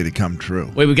likely to come true.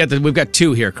 Wait, we've got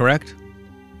two here, correct?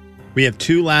 We have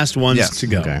two last ones Yes. to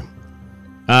go. Okay.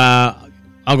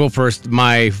 I'll go first.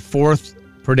 My fourth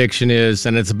prediction is,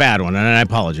 and it's a bad one, and I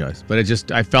apologize, but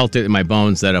I felt it in my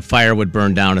bones that a fire would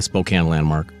burn down a Spokane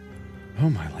landmark. Oh,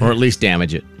 my Lord. Or at least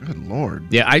damage it. Good Lord.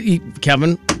 Yeah,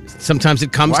 Kevin, sometimes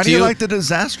it comes Why to do you like the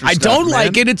disaster I stuff, don't man?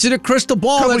 like it. It's in a crystal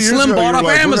ball Couple that years Slim ago, bought you were off like,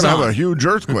 we're gonna Amazon. have a huge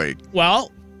earthquake.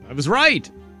 Well, I was right.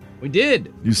 We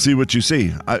did. You see what you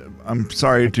see. I'm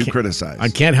sorry to criticize. I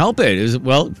can't help it.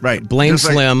 Right. Blame Just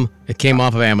like- Slim. It came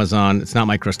off of Amazon. It's not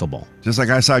my crystal ball. Just like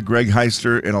I saw Greg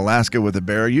Heister in Alaska with a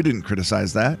bear. You didn't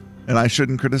criticize that, and I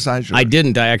shouldn't criticize you. I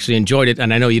didn't. I actually enjoyed it,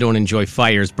 and I know you don't enjoy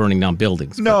fires burning down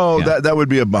buildings. but, No, yeah. that would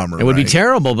be a bummer. It would be right?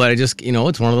 terrible, but I just,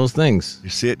 it's one of those things. You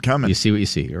see it coming. You see what you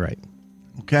see. You're right.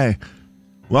 Okay.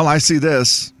 Well, I see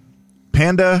this.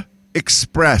 Panda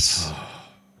Express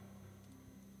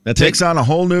That's takes it. on a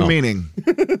whole new Oh. meaning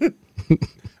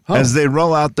as they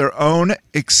roll out their own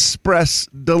express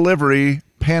delivery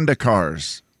Panda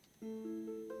cars.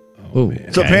 Ooh,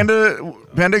 So okay.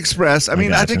 Panda Express. I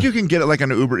mean, I think gotcha. you can get it like on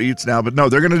Uber Eats now, but no,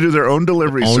 they're going to do their own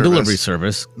delivery own service. delivery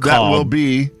service. That will called-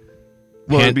 be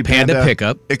it'll be Panda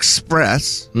Pickup.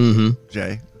 Express. Mm-hmm.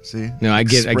 Jay, see? No, I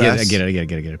get it.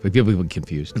 Express. But people get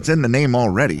confused. It's in the name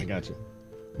already. I got you.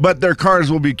 But their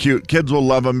cars will be cute. Kids will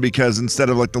love them because instead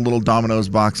of like the little Domino's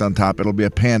box on top, it'll be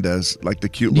a Panda's, like the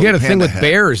cute You little got a thing panda with head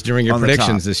bears during your on the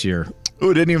predictions top. this year.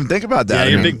 Ooh, didn't even think about that.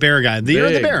 Yeah, you're a big bear guy. The year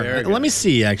of the Big bear. bear guy. Let me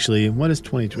see, actually. What is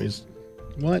 2020?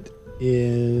 What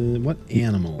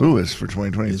animal? Ooh, it's for is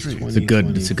 2023.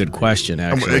 It's a good question,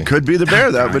 actually. It could be the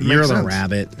bear. That would make Year of the sense.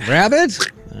 rabbit. Rabbits?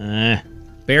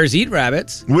 Bears eat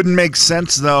rabbits. Wouldn't make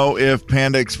sense though if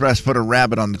Panda Express put a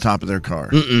rabbit on the top of their car.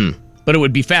 But it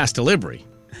would be fast delivery.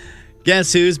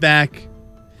 Guess who's back?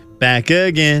 Back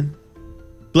again.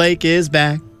 Blake is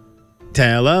back.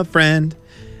 Tell a friend.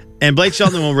 And Blake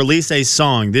Shelton will release a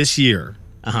song this year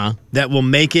that will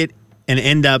make it and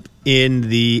end up in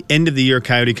the end of the year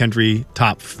Coyote Country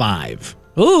top 5.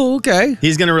 Ooh, okay.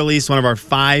 He's going to release one of our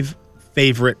 5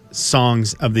 favorite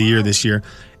songs of the year this year.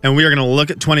 And we are going to look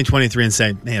at 2023 and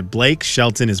say, man, Blake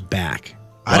Shelton is back.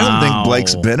 I don't think Wow.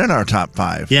 Blake's been in our top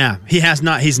 5. Yeah, he has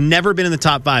not. He's never been in the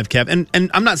top 5, Kev. And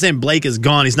I'm not saying Blake is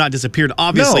gone. He's not disappeared.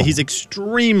 Obviously, No. he's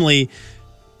extremely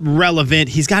relevant.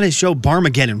 He's got his show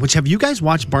Barmageddon, which have you guys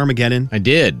watched Barmageddon? I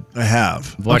did. I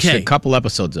have. Watched Okay. a couple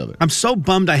episodes of it. I'm so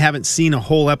bummed I haven't seen a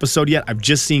whole episode yet. I've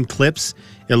just seen clips.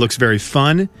 It looks very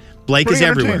fun. Blake Pretty is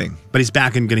everywhere, entertaining. but he's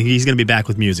back and he's going to be back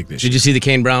with music this year. Did you see the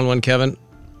Kane Brown one, Kevin?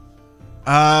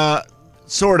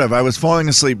 Sort of. I was falling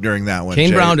asleep during that one. Kane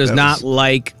Jay. Brown does That not was-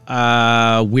 like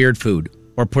weird food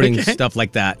or putting stuff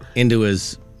like that into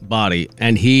his body,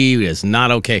 and he is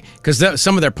not okay because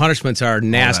some of their punishments are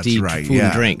nasty Oh, that's right, food yeah.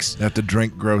 and drinks. They have to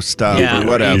drink gross stuff Yeah, or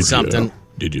whatever. eat something.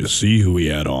 Did you see who he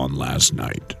had on last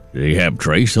night? Did he have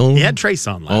Trace on? He had Trace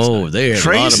on last night. They had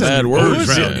Trace a lot of bad and- words.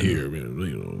 who's around it? here.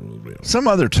 Some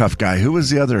other tough guy. Who was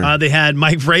the other? They had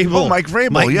Mike Vrabel. Oh, Mike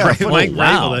Vrabel, yeah. Mike Oh,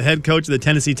 wow. Vrabel, the head coach of the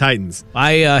Tennessee Titans.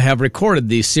 I have recorded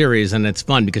these series, and it's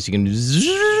fun because you can.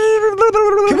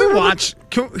 Can we watch?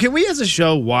 Can we as a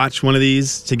show watch one of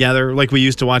these together, like we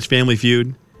used to watch Family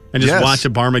Feud, and just Yes. watch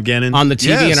a Barmageddon on the TV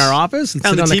Yes. in our office? And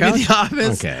on sit the on TV in couch? the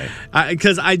office? Okay.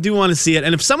 Because I do want to see it.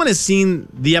 And if someone has seen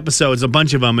the episodes, a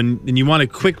bunch of them, and you want a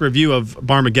quick review of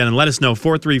Barmageddon, let us know.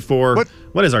 434.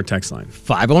 What is our text line?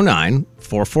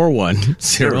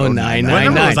 509-441-0999. What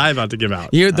number was I about to give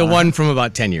out? You're the one from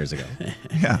about 10 years ago.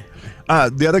 Yeah.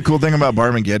 The other cool thing about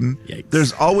Barmageddon, Yikes.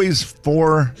 there's always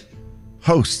 4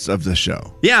 hosts of the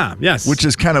show, Yeah, yes. which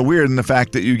is kind of weird in the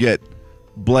fact that you get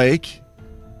Blake,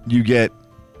 you get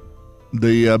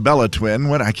the Bella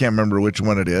twin. I can't remember which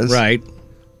one it is. Right.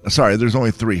 Sorry, there's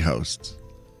only 3 hosts.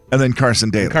 And then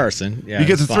Carson Daly. Carson. Yeah, you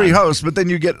get the it's 3 fine. hosts, but then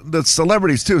you get the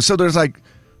celebrities too. So there's like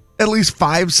at least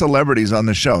 5 celebrities on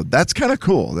the show. That's kind of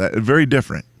cool. Very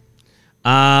different.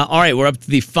 All right, we're up to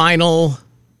the final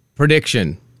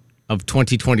prediction of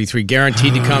 2023,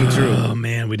 guaranteed to come through. Oh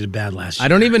man, we did bad last year. I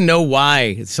don't even know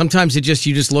why. Sometimes you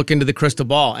just look into the crystal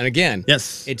ball, and again,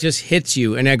 Yes. it just hits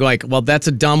you, and I go like, well, that's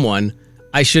a dumb one.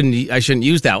 I shouldn't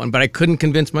use that one, but I couldn't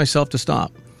convince myself to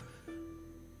stop.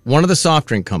 One of the soft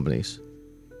drink companies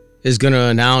is going to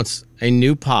announce a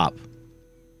new pop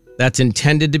that's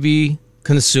intended to be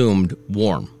consumed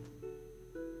warm.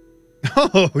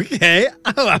 Oh, okay.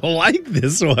 I like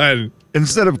this one.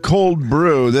 Instead of cold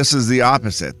brew, this is the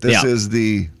opposite. This is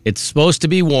the It's supposed to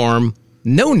be warm.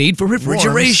 No need for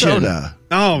refrigeration. warm soda.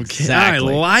 Okay,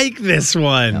 Exactly. I like this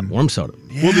one. Yeah, warm soda.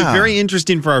 Will be Yeah. very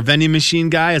interesting for our vending machine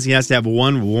guy, as he has to have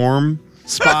one warm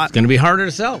spot. It's going to be harder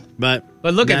to sell. But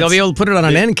look, they'll that's be able to put it on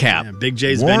an big- end cap. Yeah,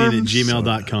 BigJ's Warm vending at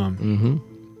gmail.com.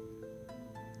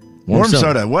 Warm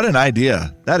soda. What an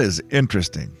idea. That is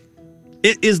interesting.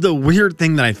 It is the weird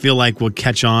thing that I feel like will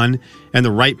catch on, and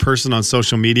the right person on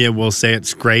social media will say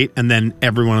it's great, and then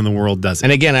everyone in the world does it.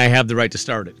 And again, I have the right to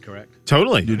start it, correct?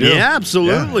 Totally. You do? Yeah,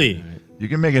 absolutely. Yeah. You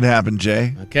can make it happen,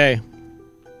 Jay. Okay.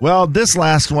 Well, this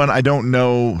last one, I don't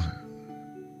know.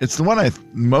 It's the one I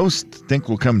most think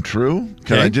will come true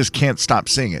because Okay. I just can't stop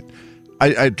seeing it.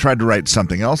 I tried to write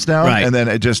something else down, Right. and then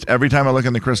it just, every time I look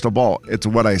in the crystal ball, it's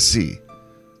what I see.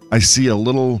 I see a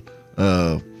little,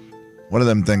 what are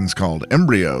them things called?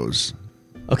 Embryos.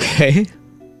 Okay.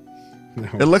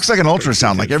 It looks like an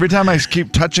ultrasound. Like every time I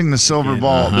keep touching the silver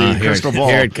ball, the crystal ball,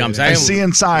 Here it comes. I see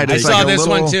inside. I It's saw like a this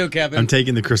little, one too, Kevin. I'm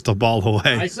taking the crystal ball away.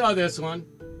 I saw this one.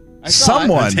 I saw it.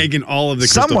 Someone, I'm taking all of the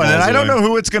crystal someone, balls and I don't away. know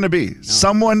who it's going to be.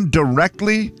 Someone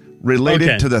directly related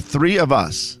Okay. to the three of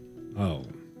us Oh.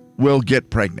 will get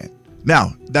pregnant.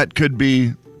 Now, that could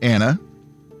be Anna.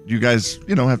 You guys,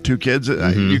 have 2 kids.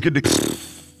 You could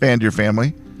expand your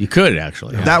family. You could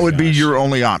actually. That would be your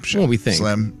only option. What we think.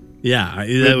 Slim. Yeah, that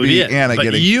It'd would be be it. Anna But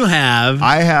getting- you have.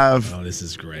 I have Oh, this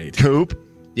is great. Coop,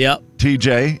 Yep.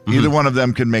 TJ. Either one of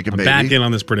them could make a baby. Back in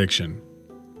on this prediction.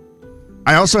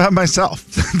 I also have myself.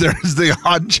 There's the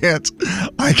odd chance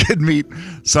I could meet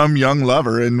some young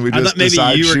lover and we I just thought maybe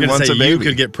decide you were she going to wants say a baby. you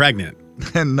could get pregnant.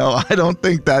 And no, I don't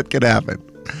think that could happen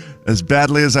as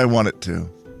badly as I want it to.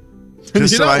 Just You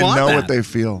so don't I want know that. what they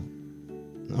feel.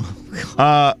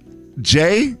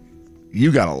 Jay,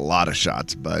 you got a lot of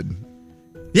shots, bud.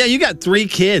 Yeah, you got 3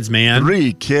 kids, man.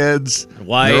 3 kids.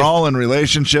 Wife. They're all in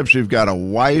relationships. You've got a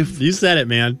wife. You said it,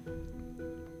 man.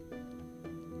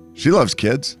 She loves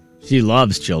kids. She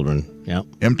loves children. Yep.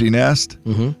 Empty nest.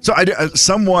 So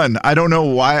someone, I don't know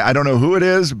why, I don't know who it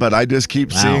is, but I just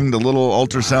keep seeing the little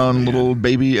ultrasound, little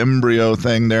baby embryo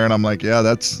thing there, and I'm like, yeah,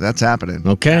 that's happening.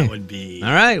 Okay. That would be.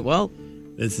 All right. Well,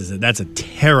 That's a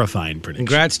terrifying prediction.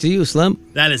 congrats to you, Slim.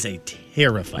 That is a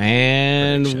terrifying.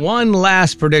 And one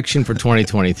last prediction for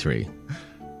 2023.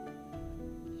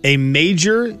 A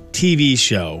major TV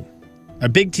show, a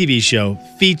big TV show,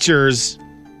 features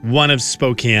one of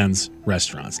Spokane's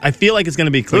restaurants. I feel like it's going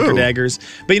to be Clinker Ooh. Daggers,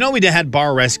 but we had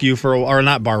Bar Rescue or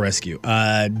not Bar Rescue,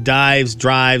 Dives,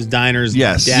 Drives, Diners,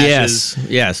 Yes. Dashes.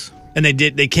 Yes. And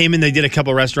they came in, they did a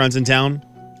couple of restaurants in town.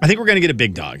 I think we're going to get a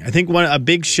big dog. I think a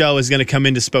big show is going to come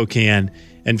into Spokane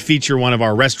and feature one of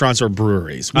our restaurants or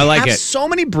breweries. We I like have it. so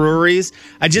many breweries.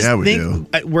 I just Yeah, we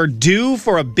think we're due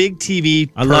for a big TV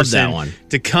I person love that one.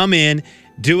 to come in,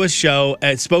 do a show.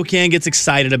 Spokane gets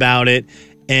excited about it,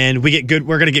 and we're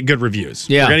going to get good reviews.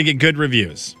 Yeah. We're going to get good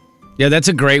reviews. Yeah, that's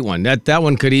a great one. That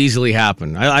one could easily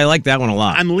happen. I like that one a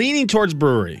lot. I'm leaning towards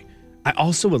brewery. I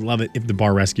also would love it if the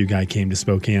Bar Rescue guy came to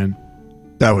Spokane.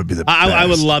 That would be the best. I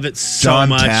would love it so John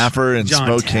much. Taffer in John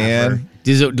Spokane.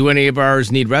 Taffer. Do any of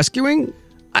ours need rescuing?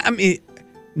 I mean,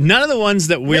 none of the ones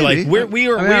that we're Maybe. like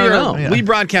we I don't know. we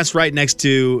broadcast right next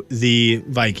to the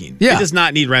Viking. Yeah. It does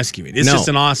not need rescuing. It's No. just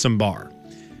an awesome bar,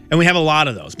 and we have a lot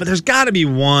of those. But there's got to be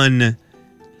one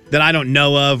that I don't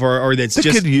know of, or that's They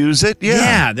just could use it.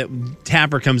 Yeah. that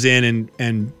Tapper comes in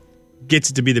and gets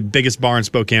it to be the biggest bar in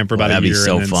Spokane for about that'd a be year.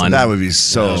 so and then fun. That would be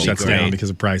so shuts great. down because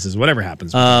of prices. Whatever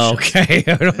happens. Oh, okay.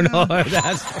 I don't know.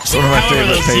 That's It's one of my However,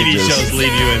 favorite those TV pages. shows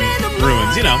leave you in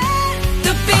ruins. You know.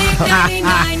 The big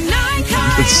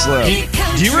 99.9 It's Slim.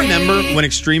 Coyote Do you Country. remember when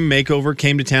Extreme Makeover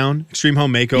came to town? Extreme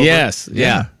Home Makeover. yes.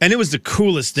 Yeah. And it was the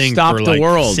coolest thing Stopped for the like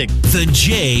world. The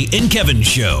Jay and Kevin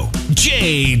Show.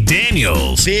 Jay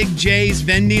Daniels. Big J's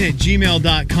Vending at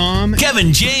gmail.com.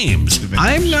 Kevin James.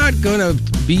 I'm not gonna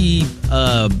be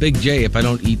Big J if I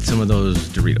don't eat some of those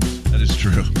Doritos. That is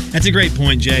true. That's a great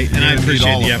point, Jay, and I Read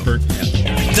appreciate all the of them. effort.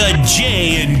 The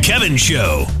Jay and Kevin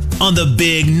Show on the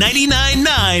Big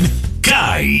 99.9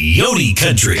 Coyote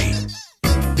Country.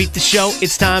 Beat the show,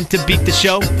 it's time to beat the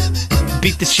show.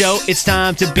 Beat the show, it's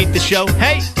time to beat the show.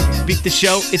 Hey! Beat the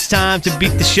show, it's time to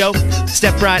beat the show.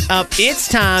 Step right up, it's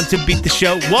time to beat the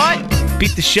show. What?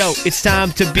 Beat the show, it's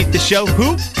time to beat the show.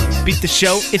 Who? Beat the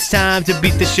show, it's time to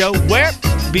beat the show. Where?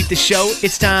 Beat the show,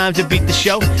 it's time to beat the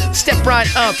show. Step right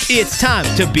up, it's time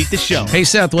to beat the show. Hey,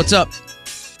 Seth, what's up?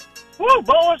 Woo,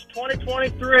 boys,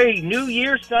 2023. New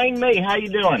year, same me. How you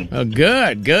doing? Oh,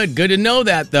 good. Good to know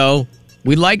that, though.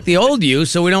 We like the old you,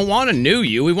 so we don't want a new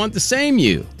you. We want the same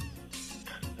you.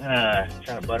 Trying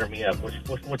to butter me up.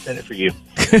 What's in it for you?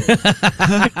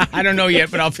 I don't know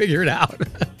yet, but I'll figure it out.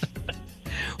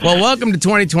 Well, welcome to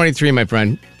 2023, my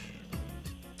friend.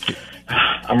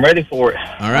 I'm ready for it.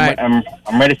 All right. I'm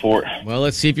ready for it. Well,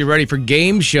 let's see if you're ready for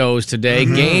game shows today.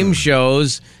 Game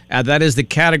shows. That is the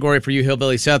category for you,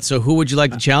 Hillbilly Seth. So who would you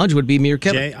like to challenge? Would it be me or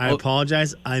Kevin? Jay, I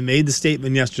apologize. I made the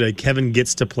statement yesterday. Kevin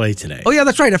gets to play today. Oh, yeah,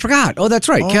 that's right. I forgot. Oh, that's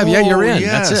right. Kev, yeah, you're in.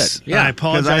 Yes. That's it. Yeah, I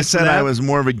Because apologize. I said I was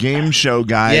more of a game show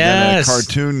guy than a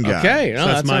cartoon guy. Okay, no, So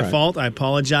that's my all right. fault. I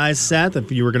apologize, Seth.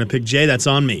 If you were going to pick Jay, that's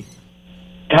on me.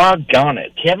 Doggone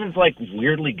it. Kevin's like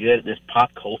weirdly good at this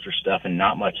pop culture stuff and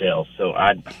not much else. So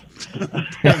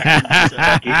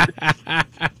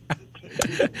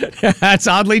That's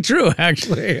oddly true,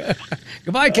 actually.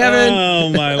 Goodbye, Kevin. Oh,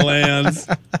 my lands.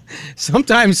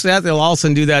 Sometimes Seth will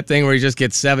also do that thing where he just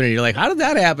gets 7 and you're like, how did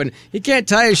that happen? He can't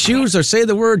tie his shoes or say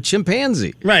the word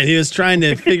chimpanzee. Right. He was trying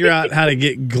to figure out how to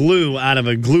get glue out of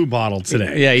a glue bottle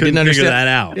today. Yeah, he Couldn't didn't understand figure that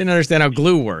out. Didn't understand how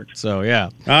glue worked. So, yeah.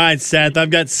 All right, Seth, I've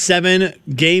got 7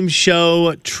 game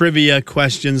show trivia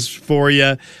questions for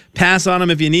you. Pass on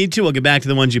them if you need to. We'll get back to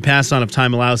the ones you pass on if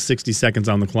time allows. 60 seconds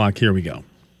on the clock. Here we go.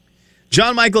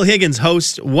 John Michael Higgins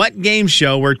hosts what game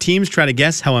show where teams try to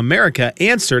guess how America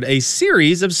answered a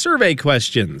series of survey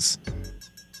questions?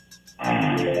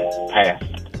 pass.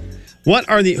 Who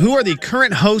are the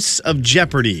current hosts of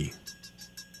Jeopardy?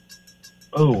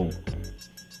 Oh,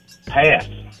 pass.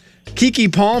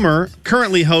 Keke Palmer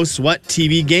currently hosts what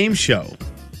TV game show?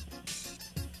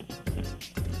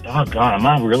 Doggone, am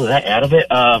I really that out of it?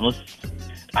 I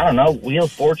don't know. Wheel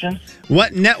of Fortune?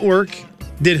 What network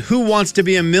did Who Wants to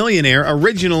Be a Millionaire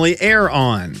originally air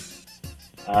on?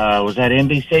 Was that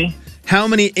NBC? How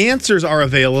many answers are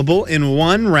available in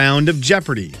one round of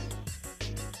Jeopardy?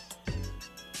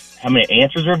 How many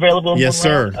answers are available? Yes,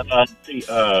 sir.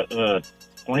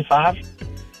 25?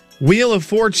 Wheel of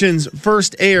Fortune's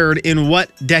first aired in what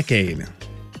decade?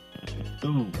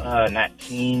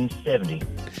 1970.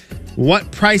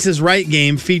 What Price is Right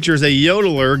game features a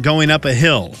yodeler going up a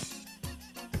hill?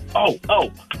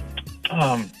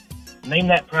 Name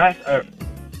that price.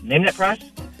 Name that price.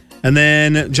 And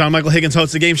then John Michael Higgins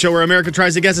hosts a game show where America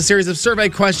tries to guess a series of survey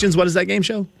questions. What is that game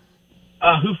show?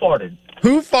 Who farted?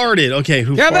 Who farted? Okay,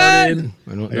 who Kevin!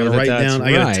 farted? I gotta write down.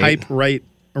 I gotta type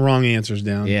wrong answers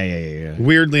down. Yeah.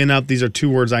 Weirdly enough, these are 2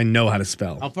 words I know how to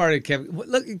spell. How far did Kevin?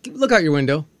 Look out your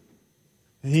window.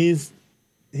 He's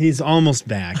almost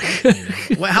back.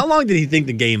 How long did he think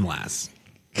the game lasts?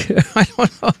 I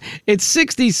don't know. It's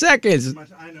 60 seconds.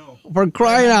 I know. For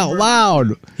crying out loud.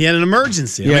 He had an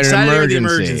emergency. You I'm had an excited what the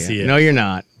emergency. emergency is. No, you're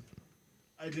not.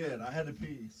 I did. I had to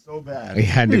pee so bad. You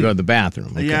had to go to the bathroom.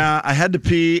 Okay. Yeah, I had to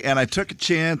pee, and I took a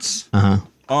chance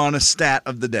on a stat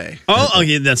of the day. Oh,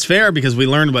 okay, that's fair because we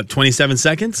learned, 27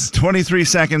 seconds? 23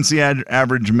 seconds the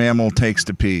average mammal takes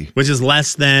to pee. Which is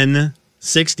less than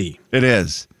 60. It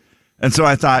is. And so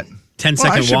I thought,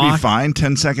 10-second I should walk. be fine.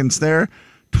 10 seconds there,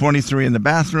 23 in the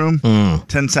bathroom,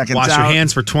 10 seconds Wash out. your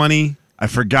hands for 20. I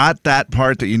forgot that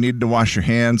part that you needed to wash your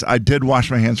hands. I did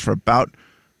wash my hands for about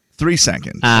 3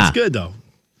 seconds. That's good, though.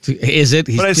 Is it?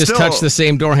 He's But I just still- touched the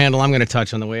same door handle I'm going to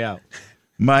touch on the way out.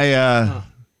 My You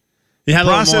had a little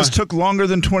process more. took longer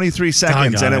than 23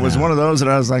 seconds, Doggone and it was it. one of those that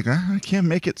I was like, I can't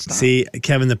make it stop. See,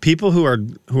 Kevin, the people who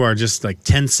are just like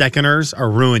 10-seconders are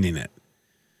ruining it.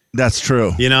 That's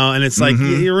true. You know, and it's like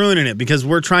you're ruining it because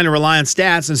we're trying to rely on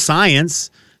stats and science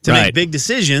to make Right. big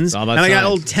decisions. all And about I got science.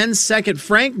 old 10-second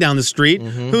Frank down the street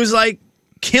who's like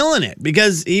killing it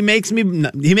because he makes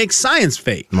science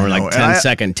fake. More know, like and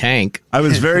 10-second tank. I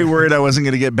was very worried I wasn't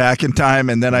going to get back in time,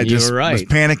 and then I You just were right. was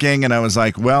panicking, and I was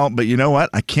like, well, but you know what?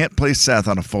 I can't play Seth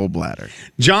on a full bladder.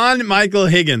 John Michael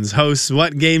Higgins hosts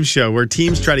what game show where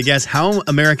teams try to guess how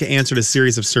America answered a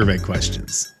series of survey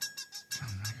questions?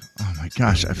 Oh, my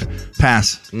gosh.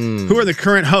 Pass. Who are the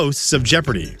current hosts of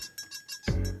Jeopardy?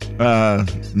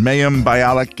 Mayim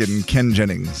Bialik and Ken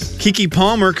Jennings. Keke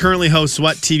Palmer currently hosts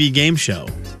what TV game show?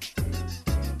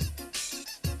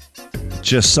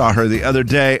 Just saw her the other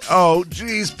day. Oh,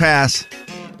 geez, pass.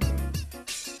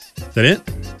 Is that it?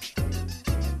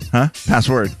 Huh?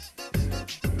 Password.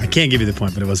 I can't give you the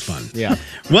point, but it was fun. Yeah.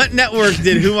 What network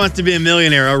did Who Wants to Be a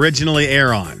Millionaire originally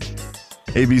air on?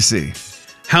 ABC.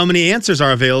 How many answers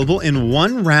are available in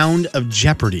one round of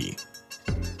Jeopardy?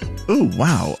 Ooh,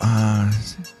 wow.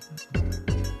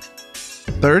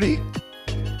 30?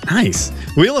 Nice.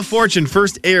 Wheel of Fortune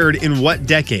first aired in what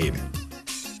decade?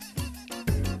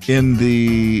 In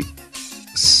the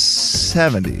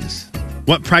 70s.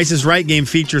 What Price is Right game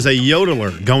features a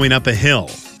yodeler going up a hill?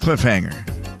 Cliffhanger.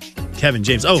 Kevin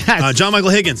James. John Michael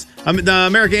Higgins. The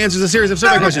America Answers a series of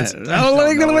survey questions.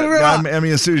 I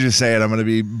mean, as soon as you say it, I'm going to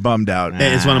be bummed out.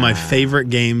 It's one of my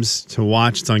favorite games to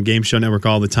watch. It's on Game Show Network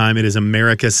all the time. It is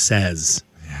America Says.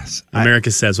 Yes. America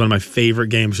Says, one of my favorite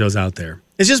game shows out there.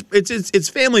 It's just it's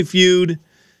Family Feud,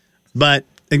 but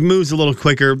it moves a little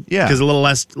quicker because a little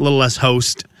less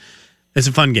host. It's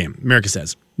a fun game. America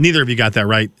Says. Neither of you got that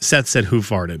right. Seth said who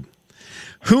farted.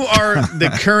 Who are the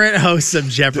current hosts of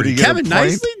Jeopardy? Kevin,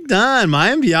 nicely done.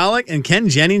 Mayim Bialik and Ken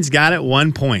Jennings got it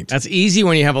 1 point. That's easy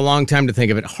when you have a long time to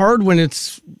think of it. Hard when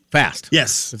it's fast.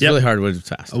 Yes. It's really hard when it's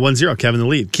fast. 1-0, Kevin the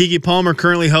lead. Kiki Palmer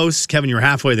currently hosts. Kevin, you were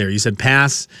halfway there. You said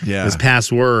pass. Yeah. It was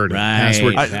password. Right.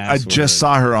 Password. I just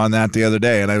saw her on that the other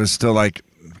day, and I was still like,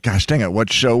 gosh dang it,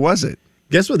 what show was it?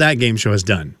 Guess what that game show has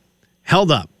done?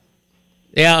 Held Up.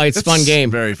 Yeah, it's a fun game.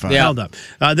 Very fun. Yeah. Held Up.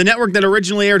 The network that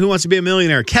originally aired Who Wants to Be a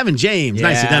Millionaire? Kevin James.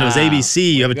 Nicely done. It was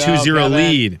ABC. You have a 2-0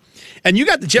 lead. And you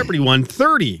got the Jeopardy one,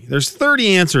 30. There's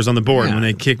 30 answers on the board when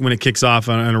it kicks off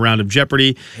on a round of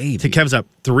Jeopardy. To Kevin's up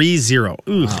 3-0.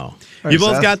 Ooh. Wow. You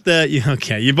both got the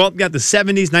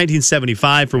 70s,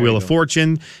 1975 for Wheel of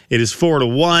Fortune. It is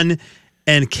 4-1.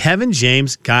 And Kevin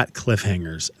James got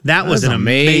cliffhangers. That was an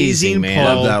amazing man.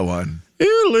 pull. Love that one.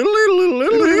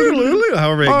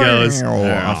 However it goes.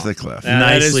 Off the cliff. Nicely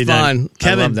that is fun. done.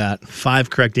 Kevin, I love that. 5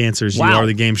 correct answers. Wow. You are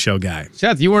the game show guy.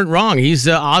 Seth, you weren't wrong. He's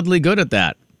oddly good at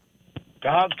that.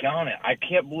 Doggone it. I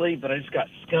can't believe that I just got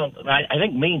skunked. I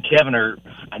think me and Kevin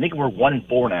I think we're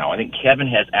 1-4 now. I think Kevin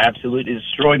has absolutely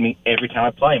destroyed me every time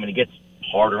I play him, and it gets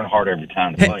harder and harder every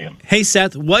time to play him. Hey,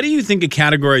 Seth, what do you think a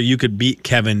category you could beat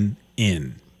Kevin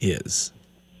in is?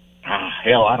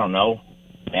 Hell, I don't know.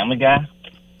 Family Guy?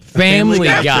 Family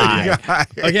Guy.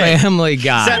 Okay. Family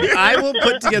Guy. Seth, I will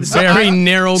put together Very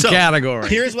narrow category.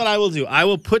 Here's what I will do. I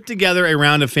will put together a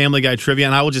round of Family Guy trivia,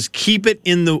 and I will just keep it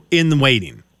in the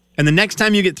waiting. And the next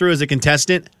time you get through as a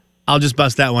contestant, I'll just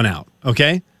bust that one out.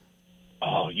 Okay?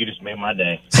 Oh, you just made my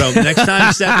day. So next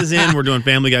time Seth is in, we're doing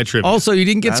Family Guy trivia. Also, you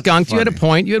didn't get skunked. funny. You had a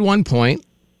point. You had 1 point.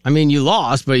 I mean, you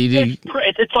lost, but you did.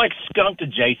 It's like skunked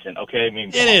adjacent, okay? I mean,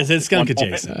 It is. It's skunk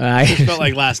adjacent. I- It felt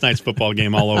like last night's football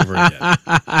game all over again.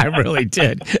 I really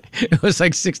did. It was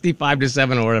like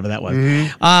 65-7 or whatever that was.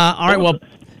 All right, well,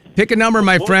 pick a number,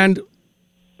 my friend.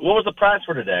 What was the prize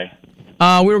for today?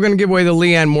 We were going to give away the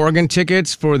Leanne Morgan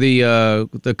tickets for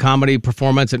the comedy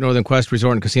performance at Northern Quest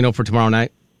Resort and Casino for tomorrow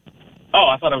night. Oh,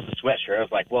 I thought it was a sweatshirt. I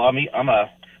was like, well, I'm a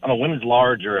women's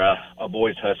large or a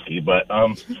boy's husky, but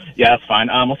yeah, that's fine.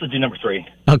 Let's do number 3.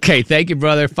 Okay, thank you,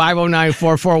 brother.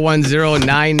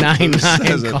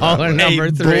 509-441-0999. Caller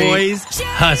number 3. Boys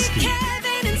Husky.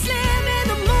 Kevin and Slim in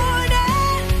the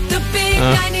morning. The big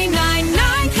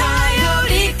 99.9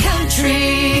 Coyote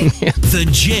Country. The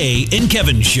Jay and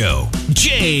Kevin Show.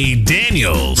 Jay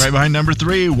Daniels. Right behind number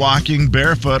 3, walking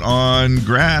barefoot on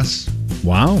grass.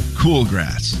 Wow. Cool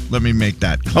grass. Let me make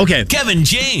that clear. Okay. Kevin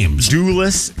James.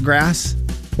 Dewless grass?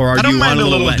 Or are I don't you mind on a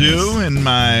little wetness? dew on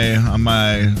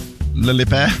my lily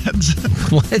pads.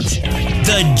 What?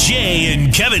 The Jay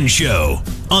and Kevin Show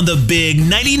on the Big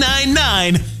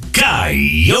 99.9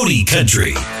 Coyote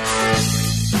Country.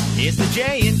 It's the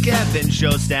Jay and Kevin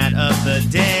show stat of the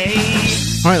day.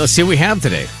 All right, let's see what we have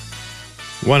today.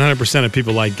 100% of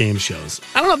people like game shows.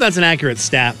 I don't know if that's an accurate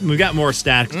stat. We've got more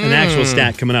stat, an actual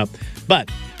stat coming up.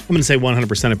 But I'm going to say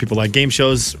 100% of people like game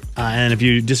shows. And if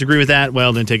you disagree with that,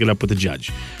 well, then take it up with the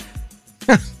judge.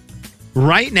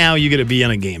 Right now, you get to be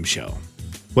on a game show.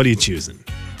 What are you choosing?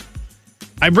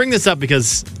 I bring this up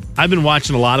because I've been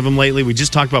watching a lot of them lately. We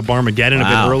just talked about Barmageddon a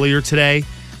bit earlier today.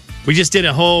 We just did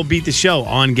a whole Beat the Show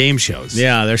on game shows.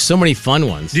 Yeah, there's so many fun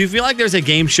ones. Do you feel like there's a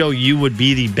game show you would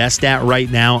be the best at right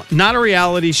now? Not a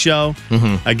reality show,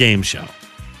 a game show.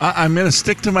 I'm going to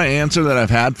stick to my answer that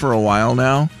I've had for a while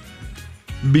now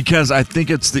because I think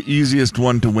it's the easiest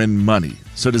one to win money.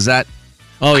 So does that...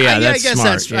 Oh, yeah, I that's guess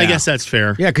smart. I guess that's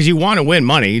fair. Yeah, because you want to win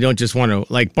money. You don't just want to...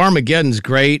 Like, Barmageddon's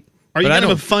great. Are you but going to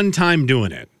have a fun time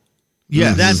doing it?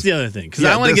 Yes. That's the other thing. Because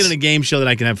Yeah, I want to this- get in a game show that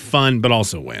I can have fun, but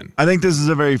also win. I think this is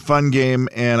a very fun game,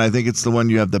 and I think it's the one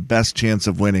you have the best chance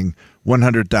of winning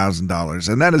 $100,000,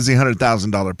 and that is the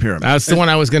 $100,000 pyramid. That's the one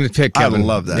I was going to pick, Kevin. I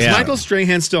love that. Is Yeah. Michael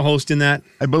Strahan still hosting that?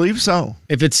 I believe so.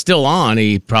 If it's still on,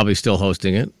 he's probably still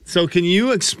hosting it. So can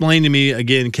you explain to me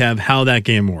again, Kev, how that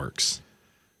game works?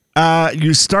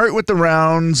 You start with the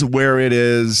rounds where it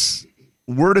is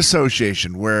word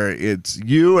association, where it's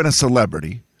you and a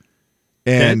celebrity,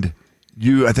 and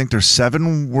I think there's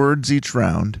 7 words each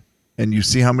round, and you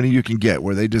see how many you can get,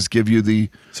 where they just give you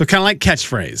So kind of like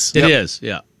catchphrase. It is,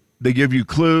 yeah. they give you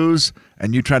clues,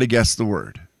 and you try to guess the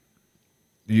word.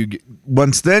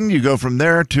 Once then, you go from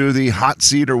there to the hot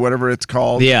seat or whatever it's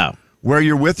called. Yeah. Where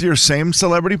you're with your same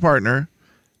celebrity partner,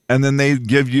 and then they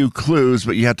give you clues,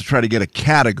 but you have to try to get a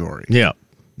category. Yeah.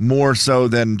 More so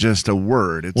than just a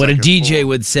word. It's What like a DJ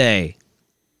would say.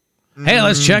 Hey,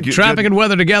 let's check traffic and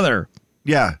weather together.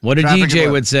 Yeah. What a traffic and DJ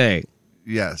weather. would say.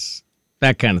 Yes.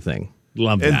 That kind of thing.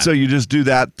 Love that. And so you just do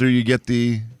that through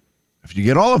if you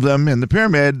get all of them in the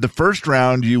pyramid, the first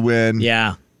round you win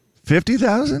Yeah.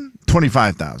 50,000,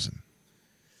 25,000.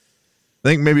 I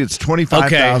think maybe it's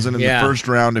 25,000 in the first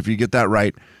round if you get that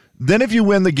right. Then if you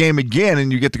win the game again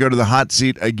and you get to go to the hot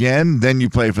seat again, then you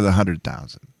play for the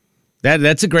 100,000.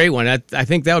 That's a great one. I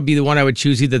think that would be the one I would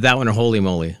choose, either that one or Holy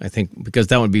Moly. I think because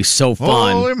that would be so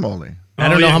fun. Holy moly. I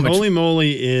don't know how much. Holy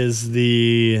Moly is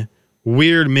the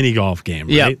weird mini golf game,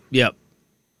 right? Yep.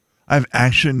 I've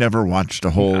actually never watched a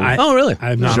whole Oh, really? I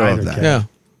have not show either, of that. Kev.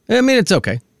 Yeah. I mean, it's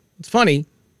okay. It's funny.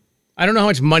 I don't know how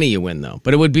much money you win, though,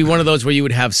 but it would be one of those where you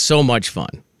would have so much fun.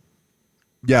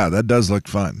 Yeah, that does look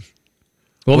fun.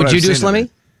 What would I've you do, seen of Slimmy?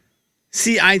 it.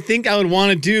 See, I think I would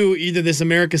want to do either this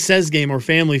America Says game or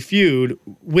Family Feud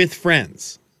with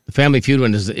friends. The Family Feud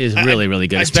one is really, really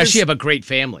good, I especially just- if you have a great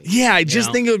family. Yeah, I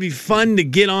just think it would be fun to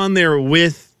get on there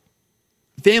with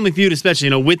Family Feud,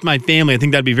 especially, with my family. I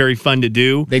think that'd be very fun to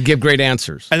do. They'd give great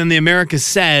answers. And then the America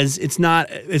Says,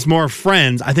 it's more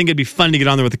friends. I think it'd be fun to get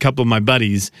on there with a couple of my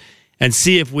buddies and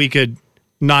see if we could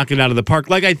knock it out of the park.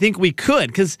 Like I think we could,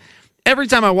 because every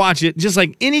time I watch it, just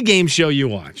like any game show you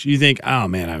watch, you think, oh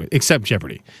man, except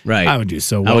Jeopardy. Right. I would do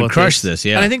so well. I would with crush this,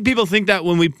 yeah. And I think people think that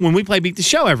when we play Beat the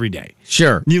Show every day.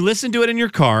 Sure. You listen to it in your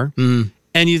car, and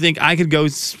you think, I could go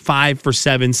 5 for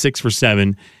 7, 6 for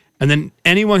 7. And then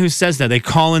anyone who says that, they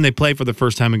call in, they play for the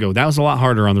first time and go, that was a lot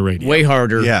harder on the radio. Way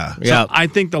harder. Yeah. Yeah. So I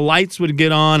think the lights would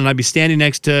get on, and I'd be standing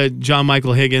next to John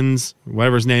Michael Higgins,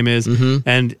 whatever his name is,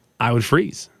 and I would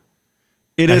freeze.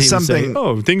 It And is he would say,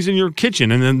 something. things in your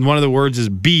kitchen, and then one of the words is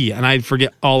 "bee," and I'd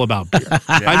forget all about beer.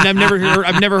 I've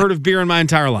never heard of beer in my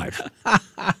entire life.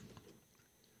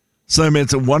 So I mean,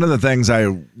 it's one of the things I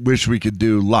wish we could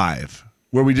do live,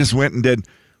 where we just went and did.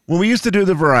 When we used to do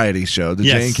the variety show, the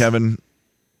Yes. Jay and Kevin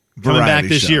Coming back variety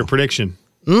this show, year, prediction.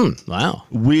 Wow.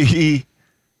 we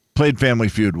played Family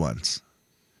Feud once.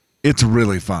 It's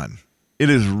really fun. It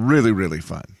is really, really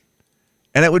fun.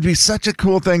 And it would be such a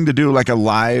cool thing to do, like a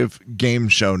live game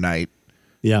show night,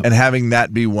 Yeah. and having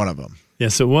that be one of them.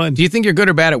 Yes, it would. Do you think you're good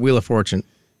or bad at Wheel of Fortune?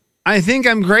 I think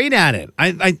I'm great at it.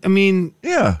 I mean,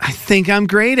 Yeah. I think I'm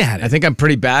great at it. I think I'm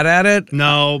pretty bad at it.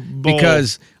 No,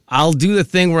 Because I'll do the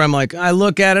thing where I'm like, I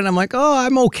look at it and I'm like, oh,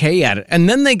 I'm okay at it. And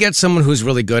then they get someone who's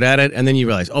really good at it. And then you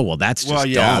realize, oh, well, that's just Well,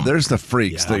 yeah, dumb. there's the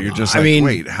freaks that you're just I like, mean-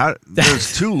 wait, how?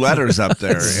 There's 2 letters up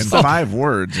there and 5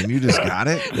 words, and you just got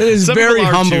it? It is Some very people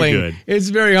are too humbling. good. It's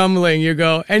very humbling. You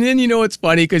go, and then it's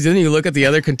funny because then you look at the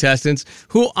other contestants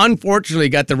who unfortunately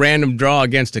got the random draw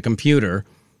against a computer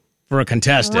for a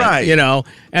contestant, Right.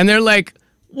 and they're like,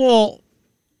 well,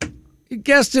 he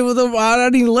guessed it without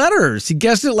any letters. He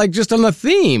guessed it like just on the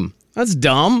theme. That's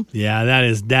dumb. Yeah,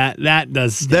 that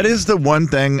does. That is the one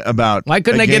thing about. Why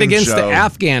couldn't a I get game against show. the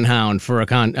Afghan hound for a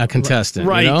contestant?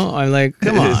 Right. I'm like,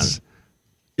 come on.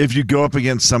 If you go up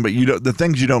against somebody, the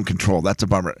things you don't control, that's a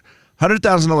bummer.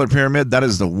 $100,000 pyramid, that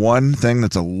is the one thing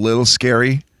that's a little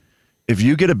scary. If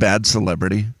you get a bad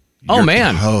celebrity, Oh you're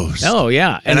man. toast. Oh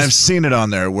yeah. And I've seen it on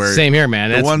there where Same here,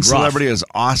 man. The That's one rough. celebrity is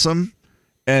awesome,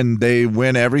 and they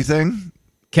win everything.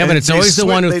 Kevin, And it's they always the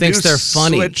one who they thinks do they're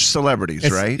funny. Switch celebrities,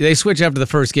 right? They switch after the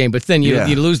first game, but then you Yeah.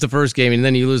 lose the first game, and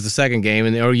then you lose the second game,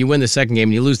 or you win the second game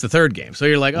and you lose the third game. So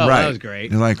you're like, oh, right. that was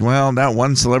great. You're like, well, that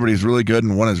one celebrity is really good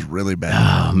and one is really bad.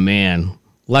 Oh man,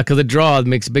 luck of the draw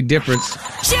makes a big difference.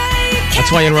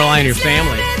 That's why you rely on your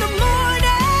family.